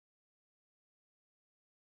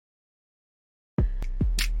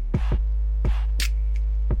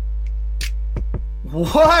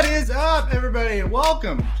What is up, everybody, and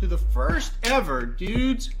welcome to the first ever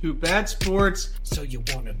Dudes Who Bet Sports. So you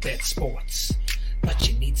want to bet sports, but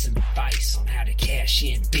you need some advice on how to cash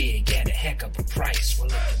in big at a heck of a price. Well,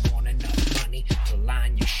 if you want enough money to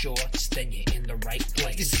line your shorts, then you're in the right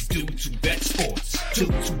place. This is Dudes Who Bet Sports.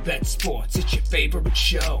 Dudes Who Bet Sports, it's your favorite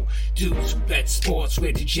show. Dudes Who Bet Sports,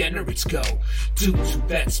 where degenerates go. Dudes Who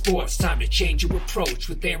Bet Sports, time to change your approach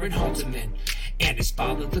with Aaron Halterman and his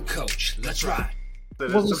father, the coach. Let's ride.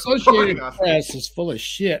 Well, the Associated Press is full of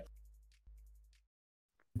shit.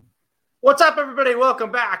 What's up, everybody?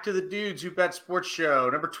 Welcome back to the Dudes Who Bet Sports show.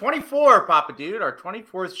 Number 24, Papa Dude, our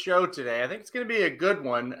 24th show today. I think it's going to be a good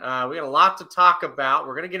one. We got a lot to talk about.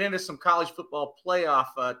 We're going to get into some college football playoff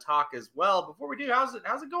talk as well. Before we do, how's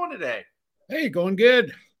it going today? Hey, going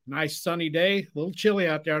good. Nice sunny day. A little chilly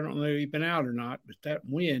out there. I don't know if you've been out or not, but that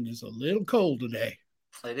wind is a little cold today.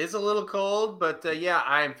 It is a little cold, but yeah,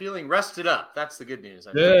 I am feeling rested up. That's the good news.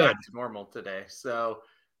 I'm back to normal today. So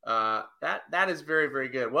that is very, very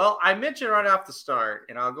good. Well, I mentioned right off the start,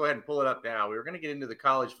 and I'll go ahead and pull it up now. We were going to get into the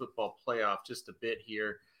college football playoff just a bit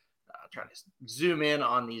here. Trying to zoom in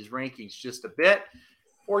on these rankings just a bit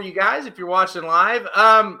for you guys if you're watching live.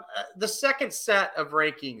 The second set of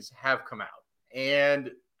rankings have come out,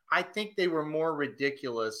 and I think they were more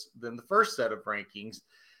ridiculous than the first set of rankings.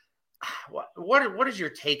 What is your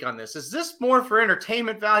take on this? Is this more for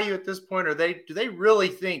entertainment value at this point, or do they really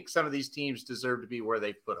think some of these teams deserve to be where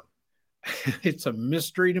they put them? It's a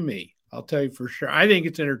mystery to me. I'll tell you for sure. I think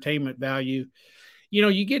it's entertainment value. You know,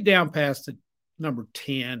 you get down past the number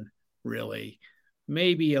 10, really,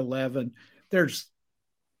 maybe 11.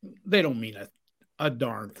 They don't mean a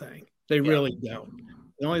darn thing. They really don't.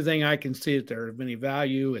 The only thing I can see that there of any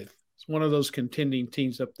value if it's one of those contending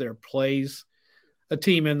teams up there plays a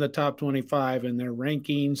team in the top 25 in their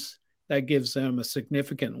rankings, that gives them a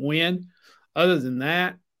significant win. Other than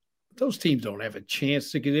that, those teams don't have a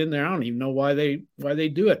chance to get in there. I don't even know why they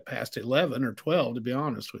do it past 11 or 12, to be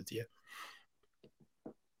honest with you.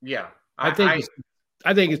 Yeah. I think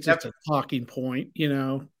it's just a talking point, you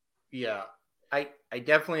know. Yeah. I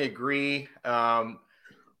definitely agree. I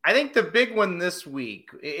think the big one this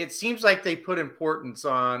week, it seems like they put importance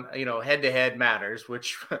on, head-to-head matters,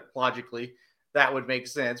 which logically – that would make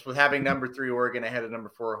sense with having number 3 Oregon ahead of number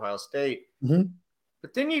 4 Ohio State. Mm-hmm.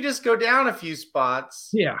 But then you just go down a few spots.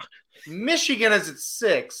 Yeah. Michigan is at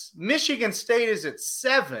 6. Michigan State is at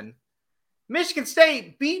 7. Michigan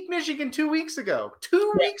State beat Michigan 2 weeks ago.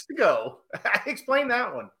 2 weeks ago. Explain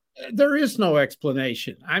that one. There is no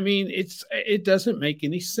explanation. I mean, it doesn't make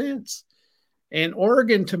any sense. And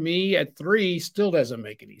Oregon, to me, at 3 still doesn't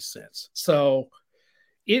make any sense. So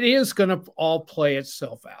it is going to all play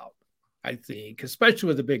itself out, I think, especially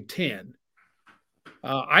with the Big Ten.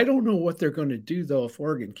 I don't know what they're going to do, though, if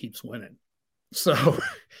Oregon keeps winning. So,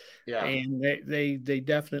 yeah, and they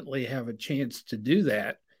definitely have a chance to do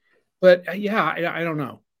that. But I don't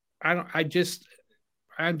know. I'm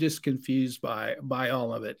just confused by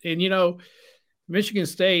all of it. And Michigan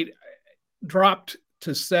State dropped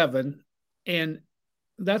to 7, and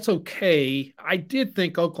that's okay. I did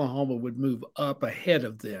think Oklahoma would move up ahead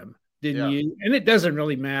of them, didn't you? And it doesn't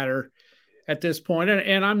really matter at this point.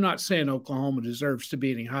 And I'm not saying Oklahoma deserves to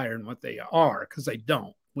be any higher than what they are, because they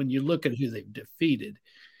don't. When you look at who they've defeated,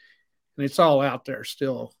 and it's all out there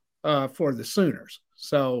still for the Sooners.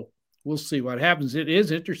 So we'll see what happens. It is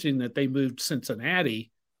interesting that they moved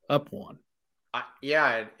Cincinnati up 1.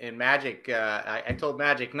 And Magic, I told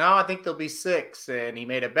Magic, no, I think they'll be 6. And he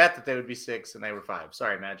made a bet that they would be 6, and they were 5.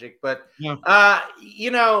 Sorry, Magic. But,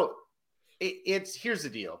 here's the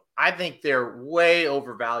deal. I think they're way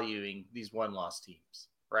overvaluing these one-loss teams,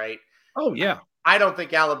 right? Oh, yeah. I don't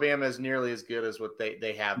think Alabama is nearly as good as what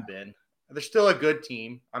they have been. They're still a good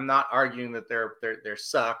team. I'm not arguing that they're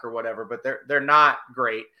suck or whatever, but they're not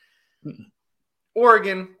great.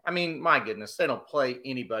 Oregon, I mean, my goodness, they don't play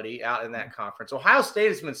anybody out in that conference. Ohio State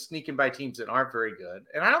has been sneaking by teams that aren't very good,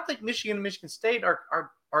 and I don't think Michigan and Michigan State are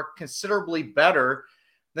considerably better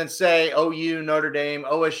than, say, OU, Notre Dame,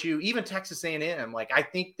 OSU, even Texas A&M. Like, I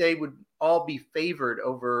think they would all be favored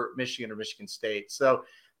over Michigan or Michigan State. So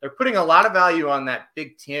they're putting a lot of value on that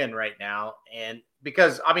Big Ten right now. And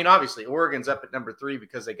because, I mean, obviously Oregon's up at number 3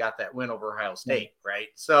 because they got that win over Ohio State, right?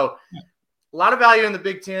 So a lot of value in the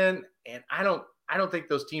Big Ten. And I don't think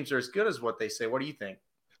those teams are as good as what they say. What do you think?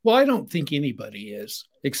 Well, I don't think anybody is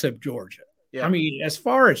except Georgia. Yeah. I mean, as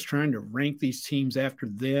far as trying to rank these teams after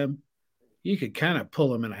them, you could kind of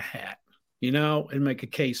pull them in a hat, and make a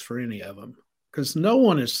case for any of them, because no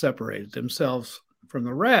one has separated themselves from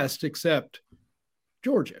the rest except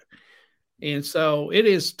Georgia. And so it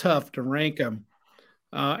is tough to rank them.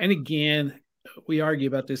 And again, we argue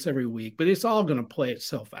about this every week, but it's all going to play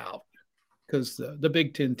itself out because the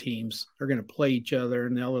Big Ten teams are going to play each other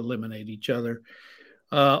and they'll eliminate each other.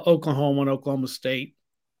 Oklahoma and Oklahoma State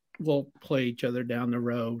will play each other down the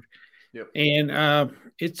road. Yep. And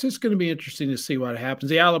it's just going to be interesting to see what happens.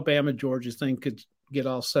 The Alabama-Georgia thing could get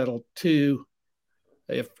all settled too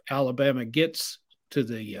if Alabama gets to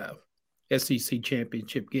the SEC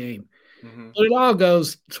championship game. Mm-hmm. But it all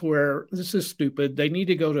goes to where this is stupid. They need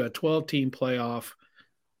to go to a 12-team playoff,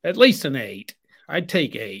 at least an 8. I'd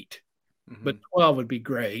take 8, but 12 would be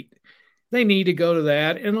great. They need to go to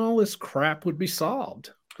that, and all this crap would be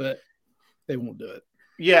solved, but they won't do it.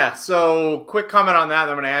 Yeah, so quick comment on that.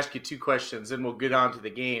 I'm going to ask you 2 questions, and we'll get on to the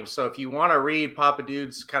game. So if you want to read Papa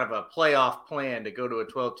Dude's kind of a playoff plan to go to a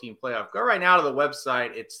 12-team playoff, go right now to the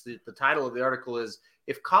website. It's the title of the article is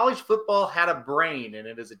If College Football Had a Brain, and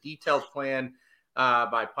it is a detailed plan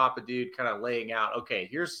by Papa Dude kind of laying out, okay,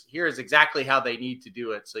 here's exactly how they need to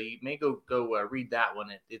do it. So you may go read that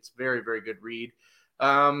one. It's very, very good read.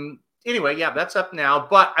 Anyway, yeah, that's up now.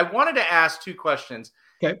 But I wanted to ask 2 questions.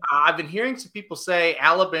 Okay. I've been hearing some people say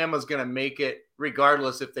Alabama's going to make it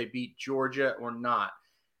regardless if they beat Georgia or not.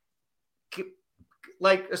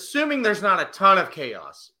 Like, assuming there's not a ton of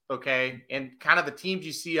chaos, okay, and kind of the teams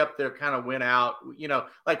you see up there kind of win out,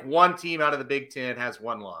 like one team out of the Big Ten has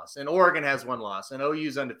 1 loss, and Oregon has 1 loss, and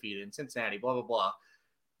OU's undefeated, and Cincinnati, blah, blah, blah.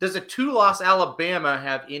 Does a 2-loss Alabama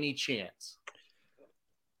have any chance?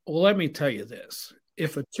 Well, let me tell you this.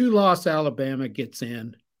 If a 2-loss Alabama gets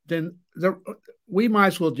in, then we might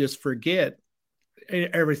as well just forget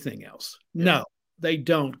everything else. Yeah. No, they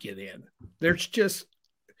don't get in. There's just,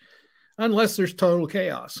 unless there's total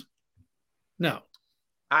chaos. No.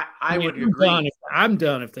 I would agree. I'm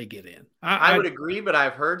done if they get in. I would agree, but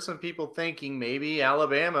I've heard some people thinking maybe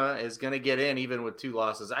Alabama is going to get in even with 2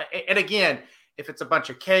 losses. And again, if it's a bunch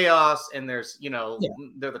of chaos and there's,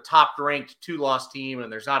 they're the top ranked 2-loss team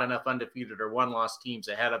and there's not enough undefeated or 1-loss teams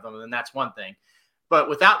ahead of them, then that's one thing. But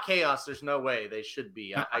without chaos, there's no way they should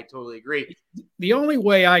be. I totally agree. The only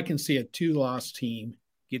way I can see a 2-loss team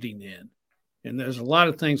getting in, and there's a lot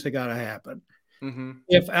of things that got to happen. Mm-hmm.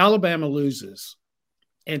 If Alabama loses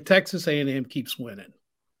and Texas A&M keeps winning,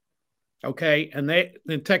 okay, and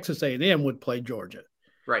then Texas A&M would play Georgia,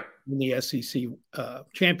 right, in the SEC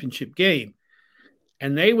championship game,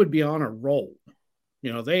 and they would be on a roll.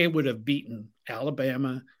 They would have beaten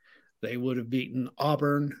Alabama, they would have beaten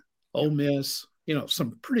Auburn, Ole Miss.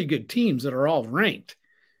 Some pretty good teams that are all ranked.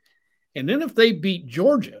 And then if they beat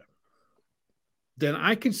Georgia, then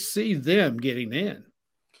I could see them getting in.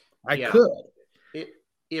 I could.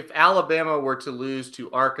 If Alabama were to lose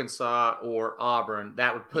to Arkansas or Auburn,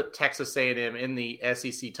 that would put Texas A&M in the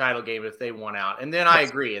SEC title game if they won out. And then I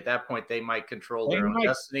agree. At that point, they might control their own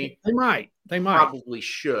destiny. They might. Probably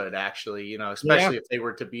should, actually, especially if they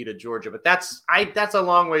were to beat a Georgia. But that's a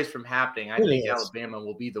long ways from happening. I think Alabama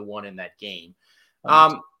will be the one in that game.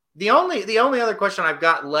 The only other question I've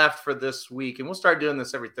got left for this week, and we'll start doing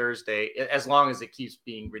this every Thursday, as long as it keeps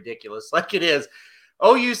being ridiculous like it is.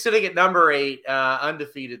 OU sitting at number 8,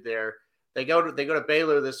 undefeated there. They go to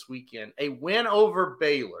Baylor this weekend. A win over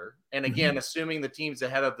Baylor, and again, assuming the teams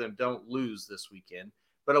ahead of them don't lose this weekend,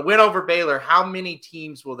 but a win over Baylor, how many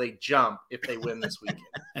teams will they jump if they win this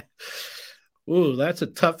weekend? Ooh, that's a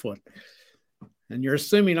tough one. And you're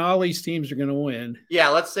assuming all these teams are going to win. Yeah,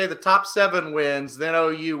 let's say the top 7 wins, then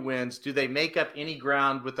OU wins. Do they make up any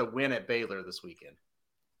ground with a win at Baylor this weekend?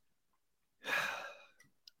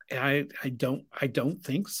 I don't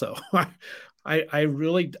think so. I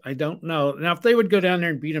really don't know. Now, if they would go down there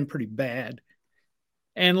and beat them pretty bad,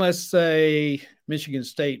 and let's say Michigan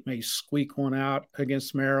State may squeak one out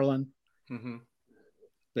against Maryland,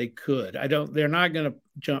 they could. They're not going to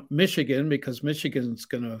jump Michigan because Michigan's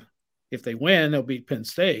going to, if they win, they'll beat Penn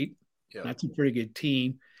State. Yep. That's a pretty good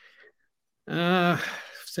team.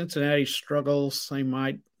 Cincinnati struggles. They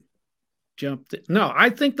might jump. No, I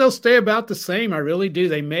think they'll stay about the same. I really do.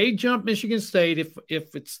 They may jump Michigan State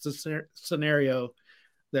if it's the scenario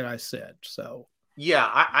that I said. So yeah,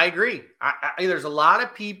 I agree. There's a lot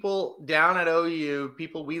of people down at OU,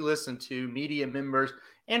 people we listen to, media members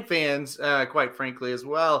and fans, quite frankly, as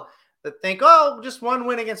well, that think, just one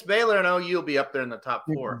win against Baylor and OU will be up there in the top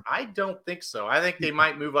 4. Mm-hmm. I don't think so. I think they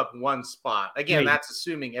might move up 1 spot. Again, that's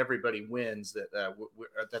assuming everybody wins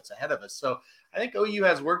that's ahead of us. So I think OU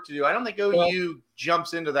has work to do. I don't think OU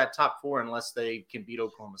jumps into that top 4 unless they can beat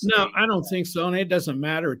Oklahoma State. No, I don't think so. And it doesn't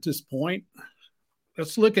matter at this point.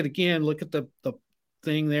 Let's look at the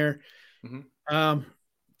thing there. Mm-hmm.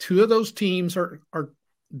 2 of those teams are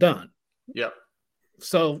done. Yep.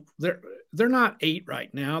 So they're not 8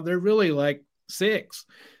 right now. They're really like 6.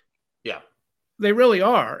 Yeah. They really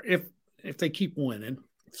are if they keep winning.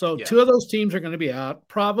 So 2 of those teams are going to be out.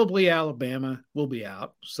 Probably Alabama will be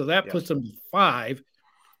out. So that puts them to 5.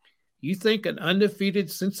 You think an undefeated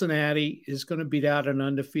Cincinnati is going to beat out an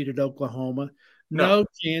undefeated Oklahoma? No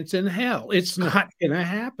chance in hell. It's not going to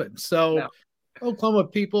happen. So Oklahoma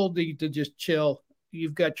people need to just chill.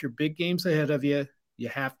 You've got your big games ahead of you. You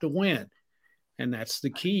have to win. And that's the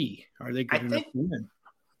key. Are they good enough to win?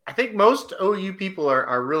 I think most OU people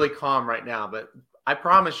are really calm right now, but I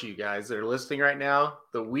promise you guys that are listening right now,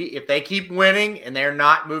 if they keep winning and they're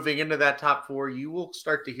not moving into that top 4, you will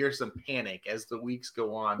start to hear some panic as the weeks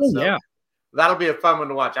go on. That'll be a fun one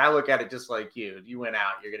to watch. I look at it just like you. You went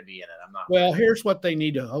out, you're going to be in it. I'm not. Well, here's what they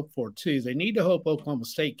need to hope for too. They need to hope Oklahoma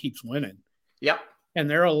State keeps winning. Yep. And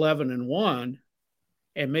they're 11-1,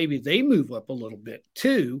 and maybe they move up a little bit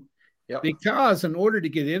too. Yep. Because in order to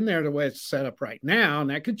get in there the way it's set up right now, and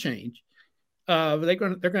that could change, they're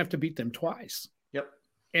going to have to beat them twice. Yep.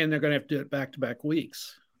 And they're going to have to do it back-to-back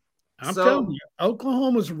weeks. I'm telling you,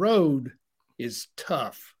 Oklahoma's road is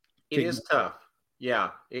tough. It is tough. Yeah,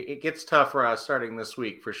 it gets tough for us starting this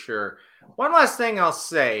week for sure. One last thing I'll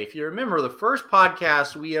say, if you remember the first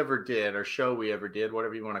podcast we ever did, or show we ever did,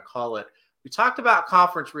 whatever you want to call it, we talked about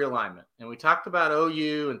conference realignment, and we talked about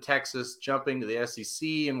OU and Texas jumping to the SEC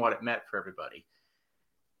and what it meant for everybody.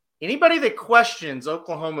 Anybody that questions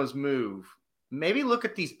Oklahoma's move, maybe look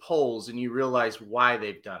at these polls and you realize why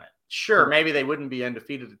they've done it. Sure, maybe they wouldn't be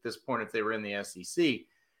undefeated at this point if they were in the SEC.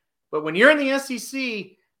 But when you're in the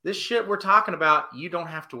SEC, this shit we're talking about, you don't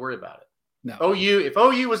have to worry about it. No. If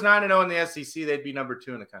OU was 9-0 in the SEC, they'd be number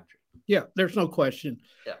 2 in the country. Yeah, there's no question.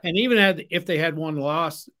 Yeah. And even if they had one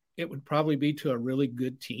loss, it would probably be to a really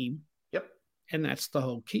good team. Yep. And that's the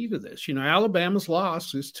whole key to this. Alabama's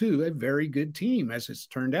loss is to a very good team, as it's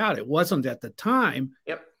turned out. It wasn't at the time,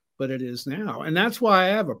 but it is now. And that's why I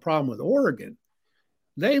have a problem with Oregon.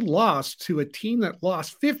 They lost to a team that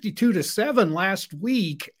lost 52-7 last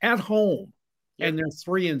week at home, and they're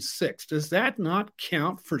 3-6. Does that not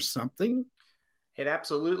count for something? It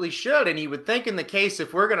absolutely should. And you would think in the case,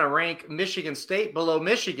 if we're going to rank Michigan State below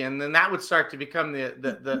Michigan, then that would start to become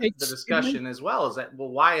the discussion as well. Is that, well,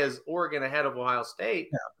 why is Oregon ahead of Ohio State?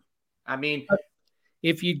 Yeah. I mean,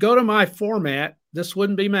 if you go to my format, this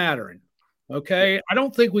wouldn't be mattering. Okay. I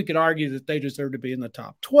don't think we could argue that they deserve to be in the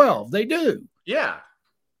top 12. They do. Yeah.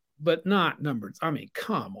 But not numbers. I mean,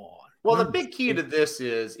 come on. Well, the big key to this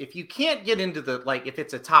is if you can't get into if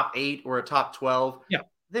it's a top 8 or a top 12,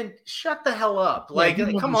 then shut the hell up.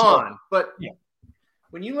 Come on. But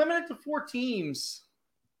when you limit it to 4 teams,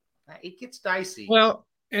 it gets dicey. Well,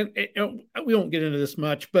 and we won't get into this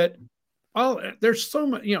much, but there's so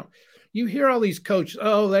much, you hear all these coaches,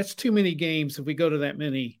 oh, that's too many games if we go to that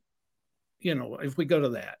many, if we go to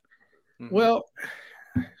that. Mm-hmm. Well,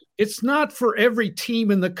 it's not for every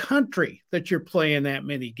team in the country that you're playing that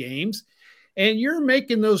many games, and you're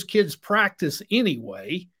making those kids practice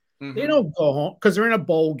anyway. Mm-hmm. They don't go home because they're in a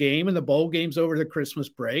bowl game, and the bowl game's over the Christmas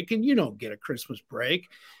break, and you don't get a Christmas break.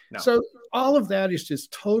 No. So all of that is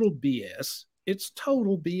just total BS. It's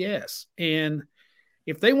total BS. And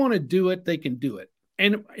if they want to do it, they can do it.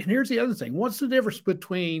 And here's the other thing. What's the difference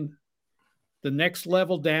between the next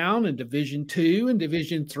level down in Division II and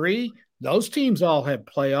Division III? Those teams all have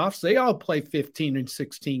playoffs. They all play 15 and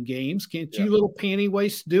 16 games. Can't you little panty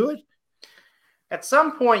waste do it? At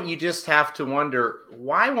some point, you just have to wonder,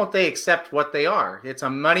 why won't they accept what they are? It's a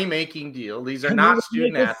money-making deal. These are not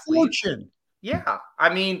student athletes. Fortune. Yeah.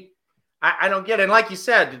 I mean, I don't get it. And like you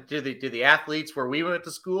said, do the athletes where we went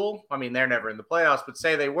to school, I mean, they're never in the playoffs, but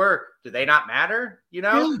say they were, do they not matter?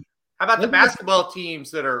 How about the basketball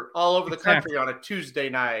teams that are all over the country on a Tuesday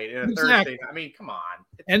night and a Thursday night? I mean, come on.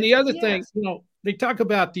 And the other thing, they talk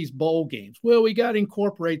about these bowl games. Well, we got to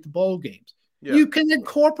incorporate the bowl games. Yeah. You can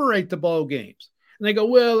incorporate the bowl games. And they go,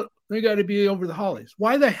 well, they got to be over the holidays.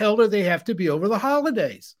 Why the hell do they have to be over the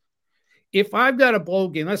holidays? If I've got a bowl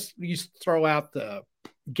game, let's throw out the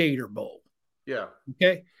Gator Bowl. Yeah.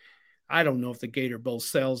 Okay. I don't know if the Gator Bowl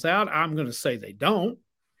sells out. I'm going to say they don't.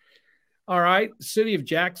 All right. The city of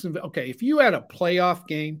Jacksonville. Okay. If you had a playoff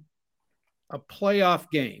game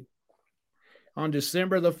on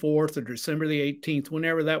December the 4th or December the 18th,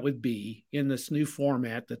 whenever that would be in this new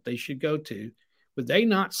format that they should go to, would they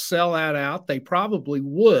not sell that out? They probably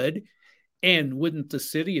would. And wouldn't the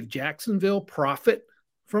city of Jacksonville profit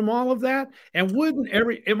from all of that? And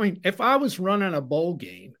if I was running a bowl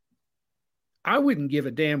game, I wouldn't give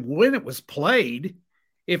a damn when it was played.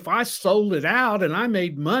 If I sold it out and I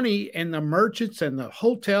made money and the merchants and the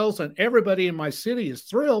hotels and everybody in my city is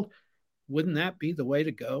thrilled, wouldn't that be the way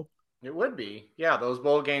to go? It would be. Yeah, those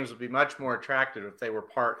bowl games would be much more attractive if they were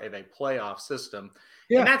part of a playoff system.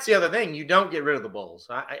 Yeah. And that's the other thing. You don't get rid of the bowls.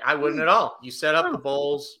 I wouldn't at all. You set up the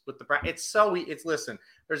bowls with the – listen,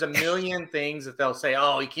 there's a million things that they'll say,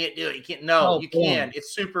 oh, you can't do it. You can't – no, you can.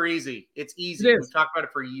 It's super easy. It's easy. We've talked about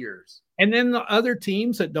it for years. And then the other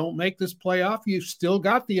teams that don't make this playoff, you've still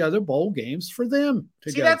got the other bowl games for them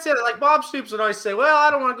to go. That's it. Like Bob Stoops would always say, well,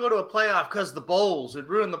 I don't want to go to a playoff because the bowls would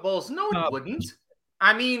ruin the bowls. No, it wouldn't.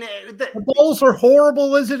 I mean, the bowls are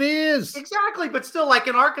horrible as it is. Exactly, but still, like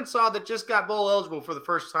in Arkansas, that just got bowl eligible for the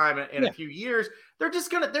first time in a few years, they're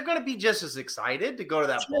gonna be just as excited to go to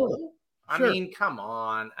that bowl. I mean, come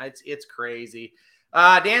on, it's crazy.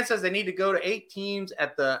 Dan says they need to go to 8 teams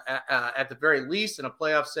at the very least in a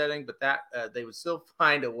playoff setting, but that they would still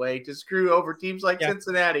find a way to screw over teams like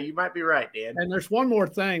Cincinnati. You might be right, Dan. And there's one more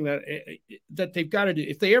thing that they've got to do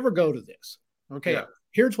if they ever go to this. Okay,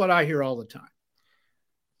 here's what I hear all the time.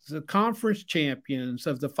 The conference champions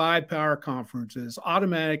of the 5 power conferences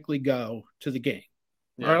automatically go to the game,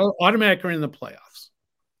 or automatically in the playoffs.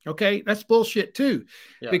 Okay, that's bullshit too,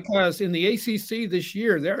 because in the ACC this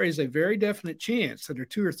year, there is a very definite chance that a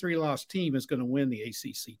 2 or 3 loss team is going to win the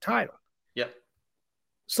ACC title. Yep.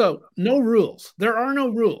 So no rules. There are no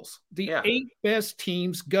rules. The 8 best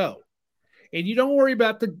teams go. And you don't worry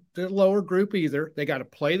about the lower group either. They got to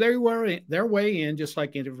play their way in just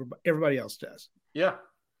like everybody else does. Yeah.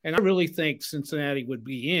 And I really think Cincinnati would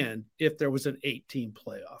be in if there was an 8-team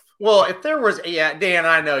playoff. Well, if there was, Dan,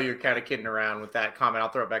 I know you're kind of kidding around with that comment. I'll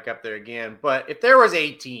throw it back up there again. But if there was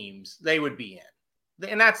 8 teams, they would be in.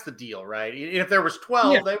 And that's the deal, right? If there was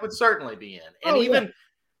 12, they would certainly be in. And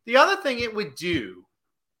the other thing it would do,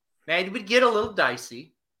 now it would get a little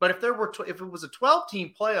dicey, but if it was a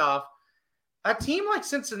 12-team playoff, a team like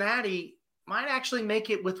Cincinnati might actually make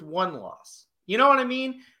it with 1 loss. You know what I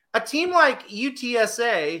mean? A team like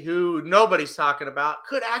UTSA, who nobody's talking about,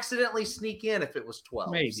 could accidentally sneak in if it was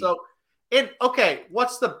 12. Maybe. So,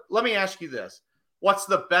 let me ask you this. What's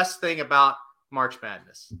the best thing about March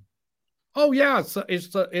Madness? Oh, yeah. It's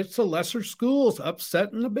the lesser schools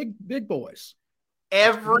upsetting the big boys.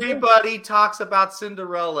 Everybody talks about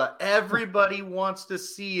Cinderella. Everybody wants to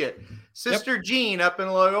see it. Sister Jean up in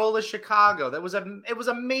Loyola, Chicago. It was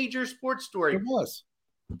a major sports story. It was.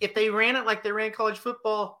 If they ran it like they ran college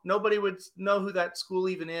football, nobody would know who that school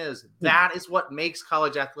even is. That is what makes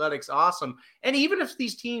college athletics awesome. And even if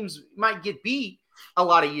these teams might get beat a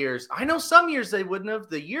lot of years, I know some years they wouldn't have.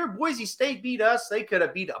 The year Boise State beat us, they could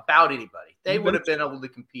have beat about anybody. They would have been able to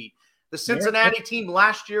compete. The Cincinnati team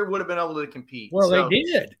last year would have been able to compete. Well, they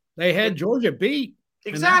did. They had Georgia beat.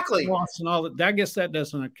 Exactly. And all that. I guess that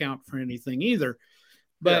doesn't account for anything either.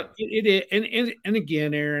 But and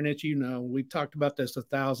again, Aaron, as you know, we've talked about this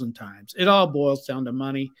 1,000 times. It all boils down to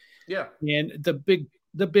money. Yeah. And the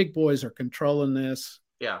big boys are controlling this.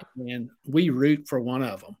 Yeah. And we root for one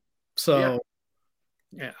of them. So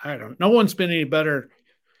I don't. No one's been any better.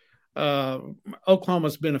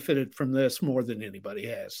 Oklahoma's benefited from this more than anybody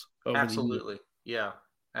has. Absolutely. Yeah.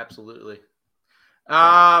 Absolutely.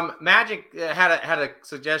 Magic had a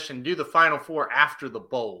suggestion: do the Final Four after the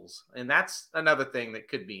bowls, and that's another thing that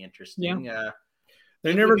could be interesting. Yeah.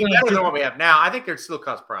 They're never going to better than what we have now. I think they'd still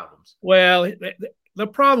cause problems. Well, the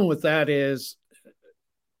problem with that is,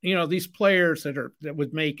 these players that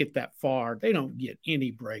would make it that far, they don't get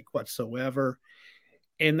any break whatsoever,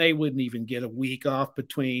 and they wouldn't even get a week off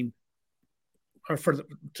between or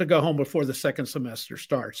to go home before the second semester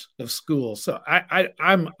starts of school. So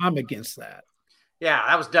I'm against that. Yeah,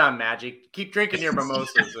 that was dumb, Magic. Keep drinking your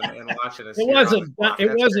mimosas and watching this. It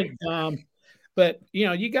wasn't dumb, but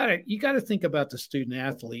you gotta think about the student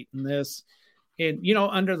athlete in this. And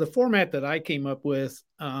under the format that I came up with,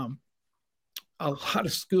 a lot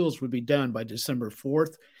of schools would be done by December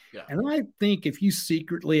 4th. Yeah. And I think if you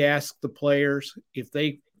secretly ask the players if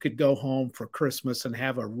they could go home for Christmas and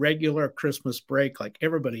have a regular Christmas break like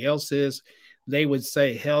everybody else is, they would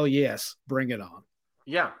say, hell yes, bring it on.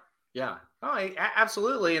 Yeah. Yeah. Oh,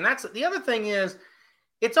 absolutely. And that's the other thing is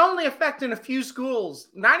it's only affecting a few schools.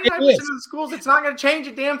 99% of the schools, it's not going to change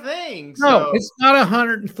a damn thing. No, it's not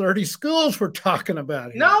 130 schools we're talking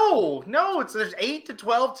about here. No, there's 8 to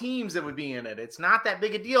 12 teams that would be in it. It's not that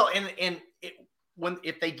big a deal. And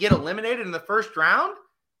if they get eliminated in the first round,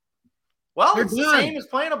 well, it's the same as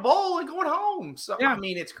playing a bowl and going home. So, I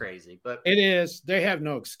mean, it's crazy, but it is. They have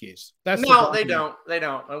no excuse. They don't. They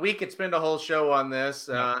don't. We could spend a whole show on this,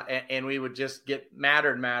 and we would just get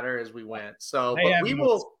madder and madder as we went. So, but we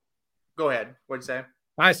will go ahead. What'd you say?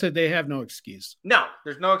 I said they have no excuse. No,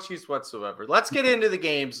 there's no excuse whatsoever. Let's get into the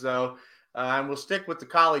games, though. And we'll stick with the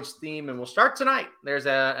college theme, and we'll start tonight. There's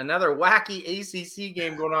another wacky ACC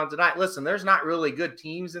game going on tonight. Listen, there's not really good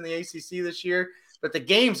teams in the ACC this year, but the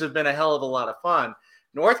games have been a hell of a lot of fun.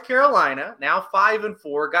 North Carolina, now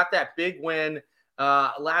 5-4, got that big win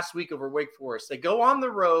last week over Wake Forest. They go on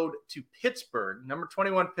the road to Pittsburgh, number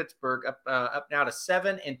 21 Pittsburgh, up now to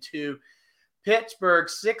 7-2. Pittsburgh,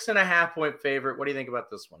 6.5-point favorite. What do you think about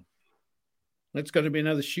this one? It's going to be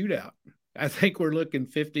another shootout. I think we're looking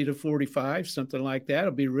 50-45, something like that.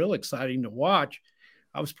 It'll be real exciting to watch.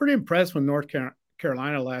 I was pretty impressed with North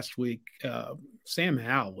Carolina last week. Sam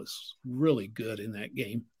Howell was really good in that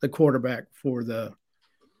game, the quarterback for the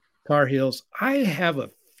Tar Heels. I have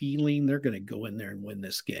a feeling they're going to go in there and win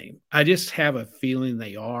this game. I just have a feeling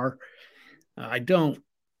they are. I don't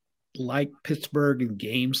like Pittsburgh in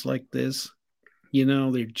games like this. You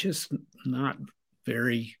know, they're just not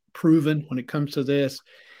very proven when it comes to this.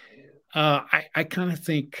 I kind of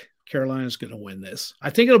think Carolina's going to win this. I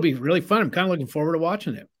think it'll be really fun. I'm kind of looking forward to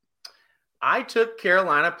watching it. I took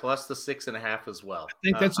Carolina plus the 6.5 as well. I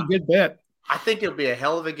think that's a good bet. I think it'll be a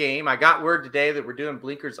hell of a game. I got word today that we're doing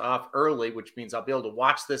blinkers off early, which means I'll be able to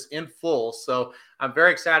watch this in full. So I'm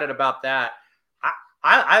very excited about that.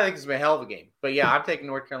 I think it's been a hell of a game. But, yeah, I'm taking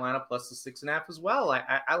North Carolina plus the 6.5 as well.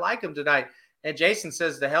 I like them tonight. And Jason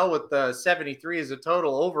says the hell with the 73 is a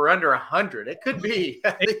total over under 100. It could be.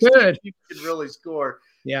 It could. You can really score.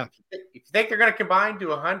 Yeah. If you think they're going to combine to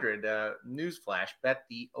 100, newsflash, bet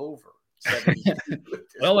the over.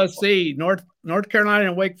 Well, let's see. North Carolina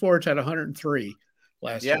and Wake Forest had 103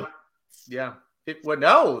 last week. Yeah. Well,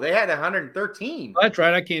 no, they had 113. That's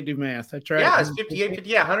right. I can't do math. That's right. Yeah, it's 58,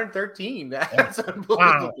 50, 113. That's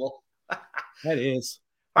unbelievable. Wow. That is.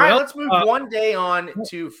 All right, let's move one day on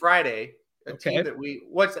to Friday. Okay. Team that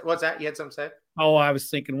what's that? You had something to say? Oh, I was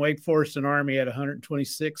thinking Wake Forest and Army had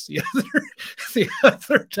 126 the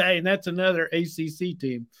other day, and that's another ACC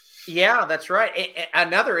team. Yeah, that's right.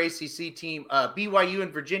 Another ACC team, BYU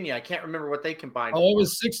and Virginia. I can't remember what they combined. Oh, it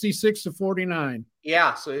was 66-49.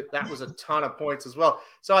 Yeah, so that was a ton of points as well.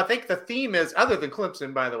 So I think the theme is, other than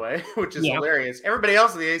Clemson, by the way, which is hilarious, everybody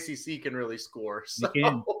else in the ACC can really score. So,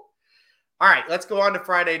 all right, let's go on to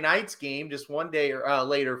Friday night's game, just one day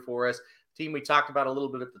later for us. Team we talked about a little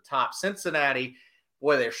bit at the top, Cincinnati.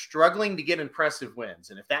 Boy, they're struggling to get impressive wins.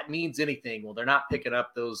 And if that means anything, well, they're not picking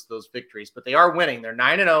up those victories, but they are winning. They're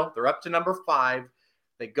 9-0. They're up to number 5.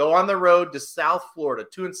 They go on the road to South Florida,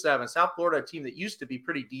 2-7. South Florida, a team that used to be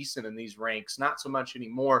pretty decent in these ranks, not so much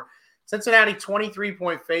anymore. Cincinnati,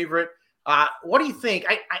 23-point favorite. What do you think?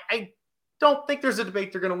 I don't think there's a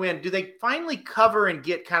debate they're going to win. Do they finally cover and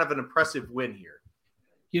get kind of an impressive win here?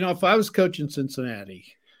 You know, if I was coaching Cincinnati,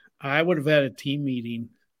 I would have had a team meeting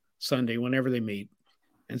Sunday whenever they meet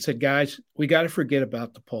and said, guys, we got to forget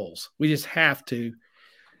about the polls. We just have to.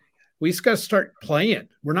 We just got to start playing.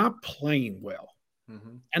 We're not playing well.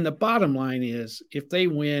 Mm-hmm. And the bottom line is, if they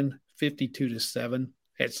win 52-7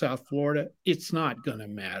 at South Florida, it's not going to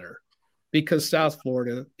matter because South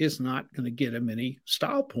Florida is not going to get them any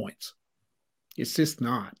style points. It's just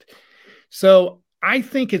not. So I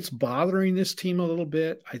think it's bothering this team a little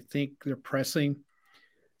bit. I think they're pressing.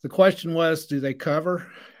 The question was, do they cover?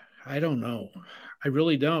 I don't know. I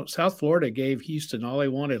really don't. South Florida gave Houston all they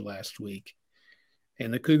wanted last week,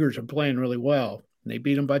 and the Cougars are playing really well. They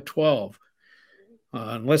beat them by 12.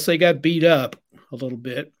 Unless they got beat up a little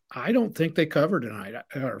bit, I don't think they cover tonight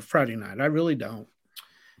or Friday night. I really don't.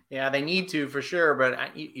 Yeah, they need to for sure,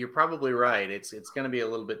 but you're probably right. It's going to be a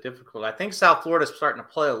little bit difficult. I think South Florida's starting to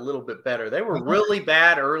play a little bit better. They were really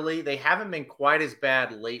bad early. They haven't been quite as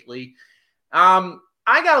bad lately.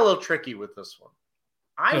 I got a little tricky with this one.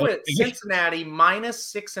 I went Cincinnati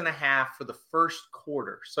minus 6.5 for the first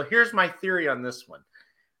quarter. So here's my theory on this one.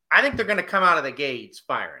 I think they're going to come out of the gates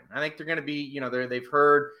firing. I think they're going to be, they've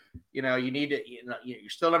heard, you need to, you're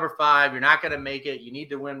still number 5. You're not going to make it. You need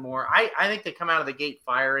to win more. I think they come out of the gate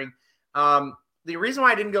firing. The reason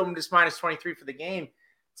why I didn't go just minus 23 for the game,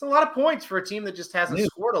 it's a lot of points for a team that just hasn't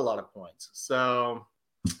scored a lot of points. So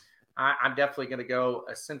I'm definitely going to go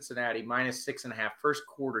a Cincinnati minus 6.5 first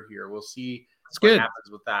quarter here. We'll see what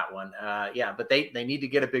happens with that one. But they need to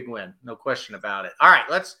get a big win. No question about it. All right,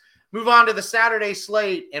 let's move on to the Saturday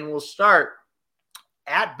slate, and we'll start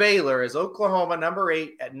at Baylor as Oklahoma, number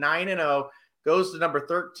 8 at 9-0, goes to number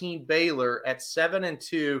 13 Baylor at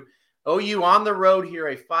 7-2. OU on the road here,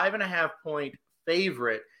 a 5.5-point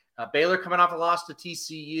favorite. Baylor coming off a loss to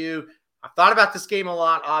TCU. I've thought about this game a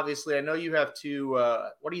lot, obviously. I know you have too.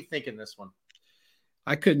 What do you think in this one?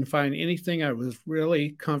 I couldn't find anything I was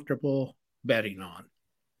really comfortable betting on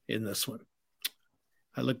in this one.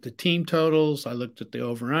 I looked at team totals. I looked at the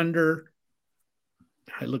over-under.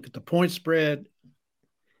 I look at the point spread.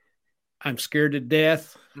 I'm scared to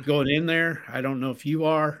death going in there. I don't know if you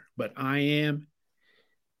are, but I am.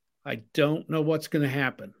 I don't know what's going to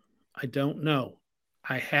happen. I don't know.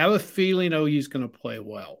 I have a feeling OU's going to play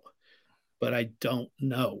well, but I don't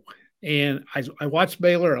know. And I watched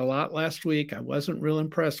Baylor a lot last week. I wasn't real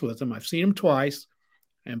impressed with them. I've seen them twice,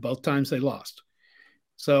 and both times they lost.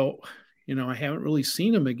 So, I haven't really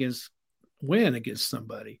seen them win against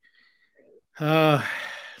somebody.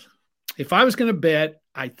 If I was going to bet,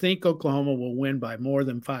 I think Oklahoma will win by more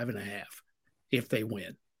than 5.5 if they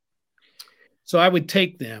win. So I would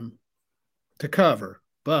take them to cover,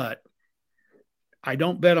 but I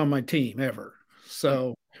don't bet on my team ever.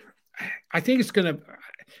 So I think it's going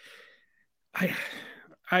to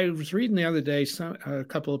 – I was reading the other day, a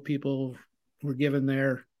couple of people were giving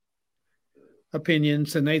their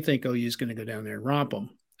opinions, and they think OU is going to go down there and romp them.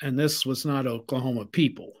 And this was not Oklahoma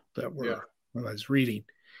people that were what I was reading.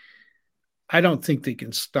 I don't think they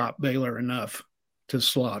can stop Baylor enough to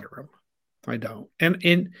slaughter them. I don't.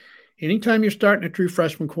 And anytime you're starting a true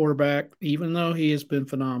freshman quarterback, even though he has been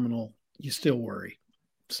phenomenal, you still worry.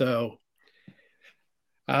 So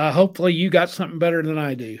hopefully you got something better than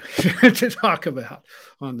I do to talk about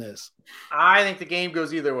on this. I think the game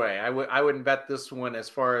goes either way. I wouldn't bet this one as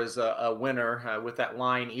far as a winner with that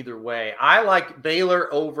line either way. I like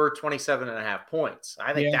Baylor over 27.5 points.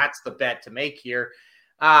 I think that's the bet to make here.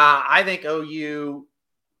 I think OU,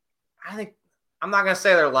 I'm not going to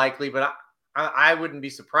say they're likely, but I wouldn't be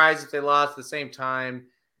surprised if they lost. At the same time,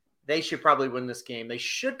 they should probably win this game. They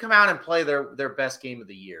should come out and play their best game of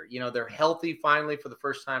the year. They're healthy finally for the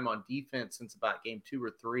first time on defense since about game 2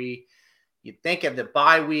 or 3. You'd think of the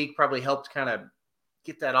bye week probably helped kind of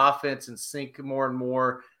get that offense in sync more and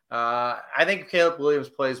more. I think if Caleb Williams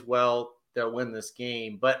plays well, they'll win this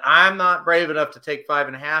game. But I'm not brave enough to take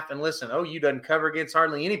 5.5. And listen, OU doesn't cover against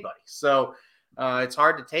hardly anybody. So it's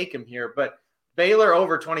hard to take him here. But Baylor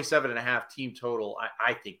over 27.5 team total,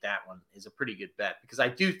 I think that one is a pretty good bet because I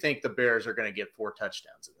do think the Bears are going to get 4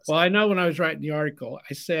 touchdowns in this game. I know when I was writing the article,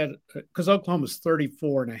 I said because Oklahoma's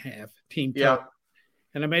 34.5 team total. Yeah.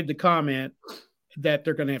 And I made the comment that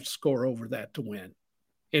they're going to have to score over that to win,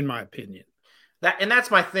 in my opinion.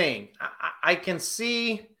 That's my thing. I can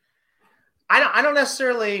see – I don't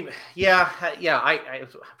necessarily – I'm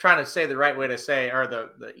trying to say the right way to say or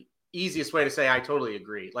the easiest way to say I totally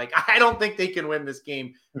agree. Like, I don't think they can win this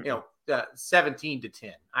game,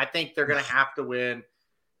 17-10. I think they're going to have to win,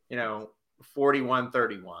 41-31,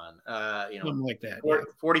 something like that.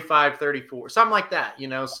 45-34, something like that,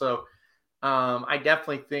 So I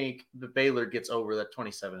definitely think the Baylor gets over that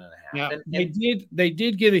 27.5. Yeah, they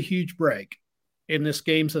did get a huge break in this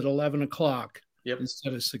game's at 11 o'clock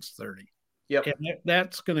instead of 6:30. Yep. And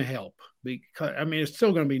that's going to help because it's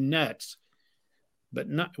still going to be nuts, but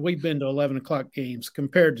we've been to 11 o'clock games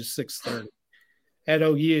compared to 6:30 at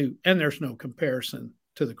OU, and there's no comparison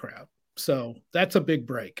to the crowd. So that's a big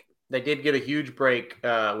break. They did get a huge break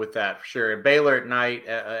with that for sure. And Baylor at night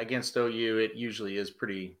against OU, it usually is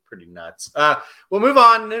pretty nuts. We'll move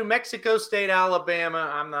on. New Mexico State,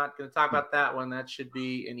 Alabama. I'm not going to talk about that one. That should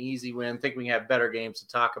be an easy win. I think we have better games to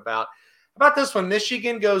talk about. How about this one?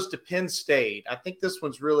 Michigan goes to Penn State. I think this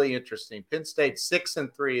one's really interesting. Penn State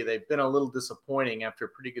 6-3. They've been a little disappointing after a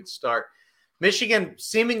pretty good start. Michigan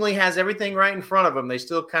seemingly has everything right in front of them. They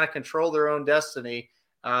still kind of control their own destiny.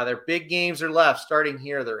 Their big games are left starting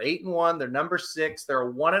here. They're 8-1. They're number 6. They're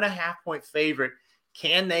a 1.5-point favorite.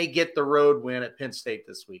 Can they get the road win at Penn State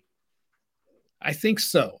this week? I think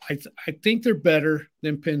so. I think they're better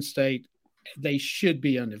than Penn State. They should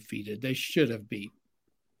be undefeated. They should have beat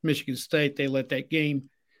Michigan State. They let that game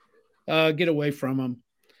get away from them.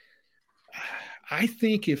 I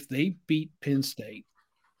think if they beat Penn State,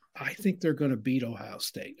 I think they're going to beat Ohio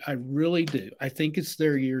State. I really do. I think it's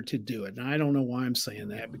their year to do it. And I don't know why I'm saying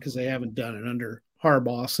that because they haven't done it under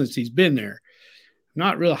Harbaugh since he's been there.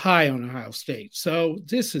 Not real high on Ohio State. So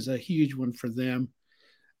this is a huge one for them.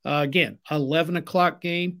 Again, 11 o'clock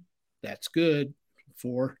game. That's good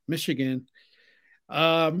for Michigan.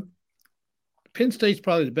 Penn State's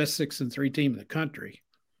probably the best 6-3 team in the country.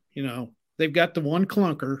 They've got the one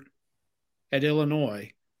clunker at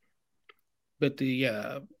Illinois, but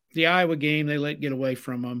the Iowa game they let get away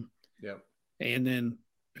from them. Yep. And then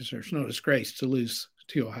there's no disgrace to lose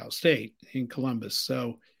to Ohio State in Columbus.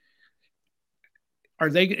 So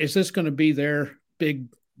is this going to be their big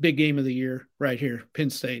game of the year right here? Penn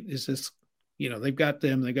State, is this, they've got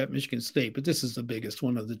Michigan State, but this is the biggest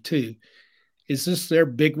one of the two. Is this their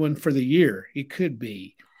big one for the year? It could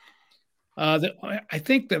be. I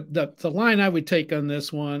think the line I would take on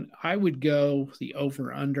this one, I would go the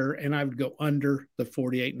over under, and I would go under the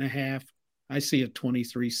 48.5. I see a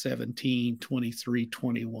 23-17,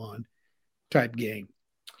 23-21 type game.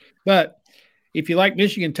 But if you like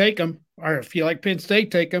Michigan, take them. Or if you like Penn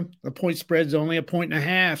State, take them. The point spread's only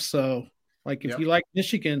 1.5. So, like, if you like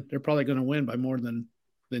Michigan, they're probably going to win by more than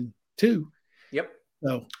 2. Yep.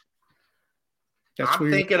 So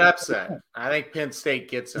I'm thinking upset. I think Penn State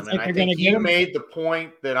gets them. And I think you made the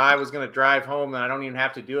point that I was going to drive home, and I don't even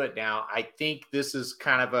have to do it now. I think this is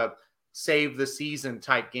kind of a save the season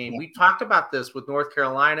type game. We talked about this with North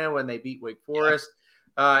Carolina when they beat Wake Forest.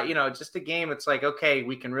 Just a game. It's like, okay,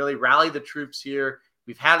 we can really rally the troops here.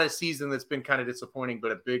 We've had a season that's been kind of disappointing,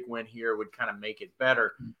 but a big win here would kind of make it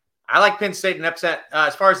better. I like Penn State and upset.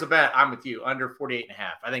 As far as the bet, I'm with you. Under 48.5.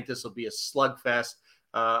 I think this will be a slugfest.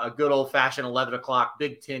 A good old-fashioned 11 o'clock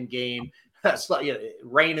Big Ten game.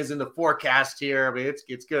 Rain is in the forecast here. I mean,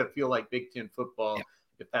 it's going to feel like Big Ten football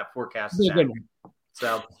if that forecast is happening.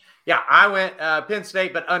 So, I went Penn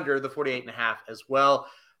State, but under the 48.5 as well.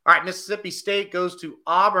 All right, Mississippi State goes to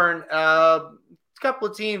Auburn. A couple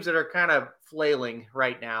of teams that are kind of flailing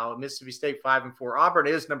right now. Mississippi State 5-4. Auburn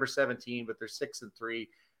is number 17, but they're 6-3.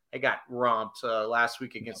 They got romped last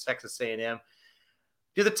week against Texas A&M.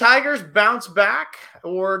 Do the Tigers bounce back,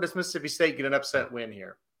 or does Mississippi State get an upset win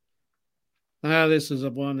here? This is a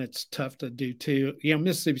one that's tough to do, too.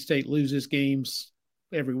 Mississippi State loses games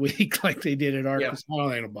every week like they did at Arkansas. Yeah.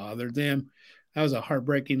 They don't bother them. That was a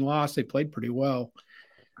heartbreaking loss. They played pretty well.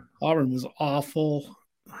 Auburn was awful.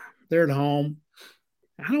 They're at home.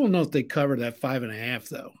 I don't know if they cover that 5.5,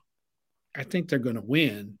 though. I think they're going to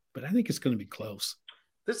win, but I think it's going to be close.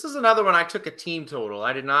 This is another one I took a team total.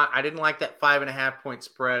 I didn't like that 5.5 point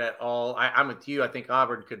spread at all. I'm with you. I think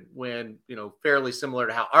Auburn could win, fairly similar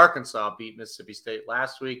to how Arkansas beat Mississippi State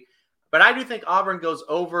last week. But I do think Auburn goes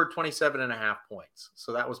over 27.5 points.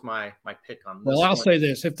 So that was my pick on this. Well, I'll say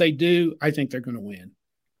this. If they do, I think they're going to win.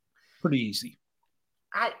 Pretty easy.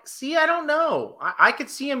 I don't know. I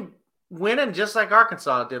could see him winning just like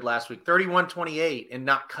Arkansas did last week, 31-28 and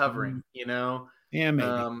not covering, Yeah,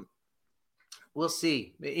 maybe. We'll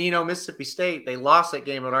see. Mississippi State, they lost that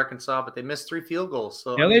game at Arkansas, but they missed 3 field goals.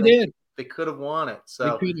 So they did. They could have won it.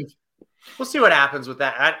 So we'll see what happens with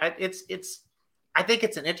that. I think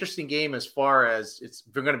it's an interesting game as far as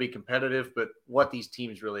they're going to be competitive, but what these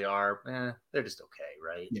teams really are, they're just okay,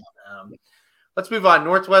 right? Yeah. Let's move on.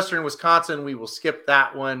 Northwestern, Wisconsin. We will skip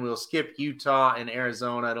that one. We'll skip Utah and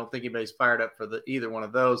Arizona. I don't think anybody's fired up for either one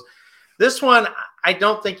of those. This one, I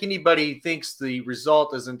don't think anybody thinks the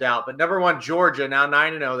result is in doubt. But number 1, Georgia, now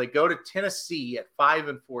 9-0. They go to Tennessee at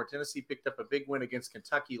 5-4. Tennessee picked up a big win against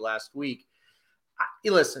Kentucky last week.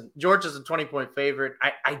 Listen, Georgia's a 20-point favorite.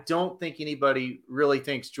 I don't think anybody really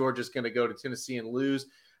thinks Georgia's going to go to Tennessee and lose.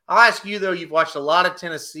 I'll ask you, though, you've watched a lot of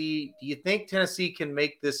Tennessee. Do you think Tennessee can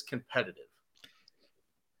make this competitive?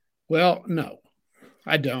 Well, no,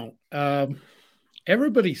 I don't.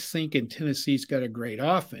 Everybody's thinking Tennessee's got a great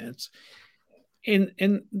offense,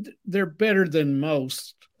 and they're better than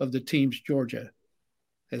most of the teams Georgia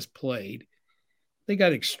has played. They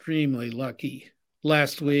got extremely lucky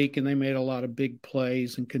last week, and they made a lot of big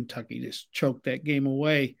plays, and Kentucky just choked that game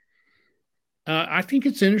away. I think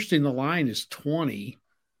it's interesting. The line is 20.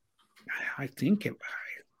 I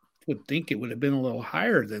would think it would have been a little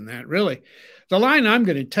higher than that, really. The line I'm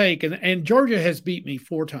going to take, and Georgia has beat me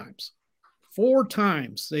 4 times. 4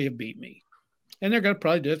 times they have beat me. And they're going to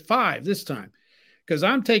probably do it 5 this time, because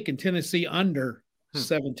I'm taking Tennessee under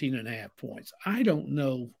 17.5 points. I don't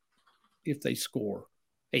know if they score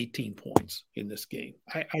 18 points in this game.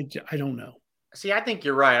 I don't know. See, I think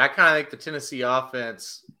you're right. I kind of think the Tennessee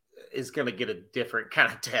offense is going to get a different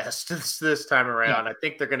kind of test this time around. Yeah. I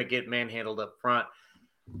think they're going to get manhandled up front.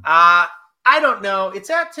 I don't know. It's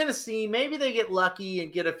at Tennessee. Maybe they get lucky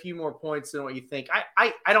and get a few more points than what you think.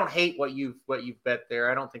 I don't hate what you've bet there.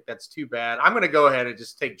 I don't think that's too bad. I'm going to go ahead and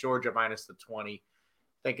just take Georgia minus the 20. I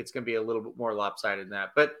think it's going to be a little bit more lopsided than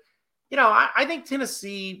that. But, I think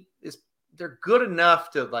Tennessee they're good enough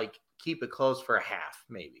to keep it close for a half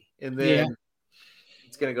maybe. And then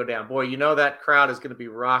it's going to go down. Boy, that crowd is going to be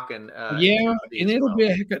rocking. And it'll be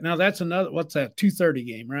a hiccup. Now that's another, what's that? 2:30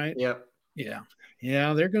 game, right? Yep.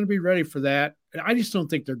 Yeah, they're going to be ready for that. I just don't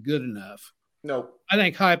think they're good enough. Nope. I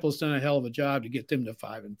think Heupel's done a hell of a job to get them to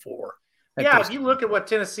 5-4. Yeah, if you look at what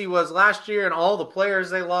Tennessee was last year and all the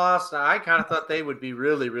players they lost, I kind of thought they would be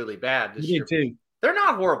really, really bad this year. Too. They're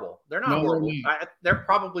not horrible. They're not horrible. They're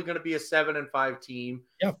probably going to be a 7-5 team.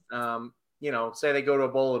 Yep. Say they go to a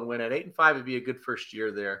bowl and win it. 8-5 would be a good first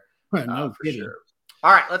year there. For sure.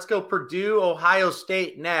 All right, let's go Purdue, Ohio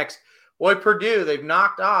State next. Boy, Purdue, they've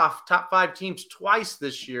knocked off top 5 teams twice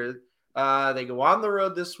this year. They go on the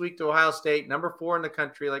road this week to Ohio State, number 4 in the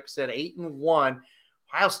country. Like I said, 8-1.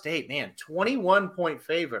 Ohio State, man, 21-point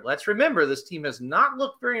favorite. Let's remember this team has not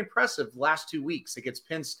looked very impressive the last 2 weeks against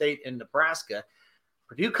Penn State and Nebraska.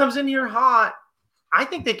 Purdue comes in here hot. I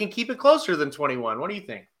think they can keep it closer than 21. What do you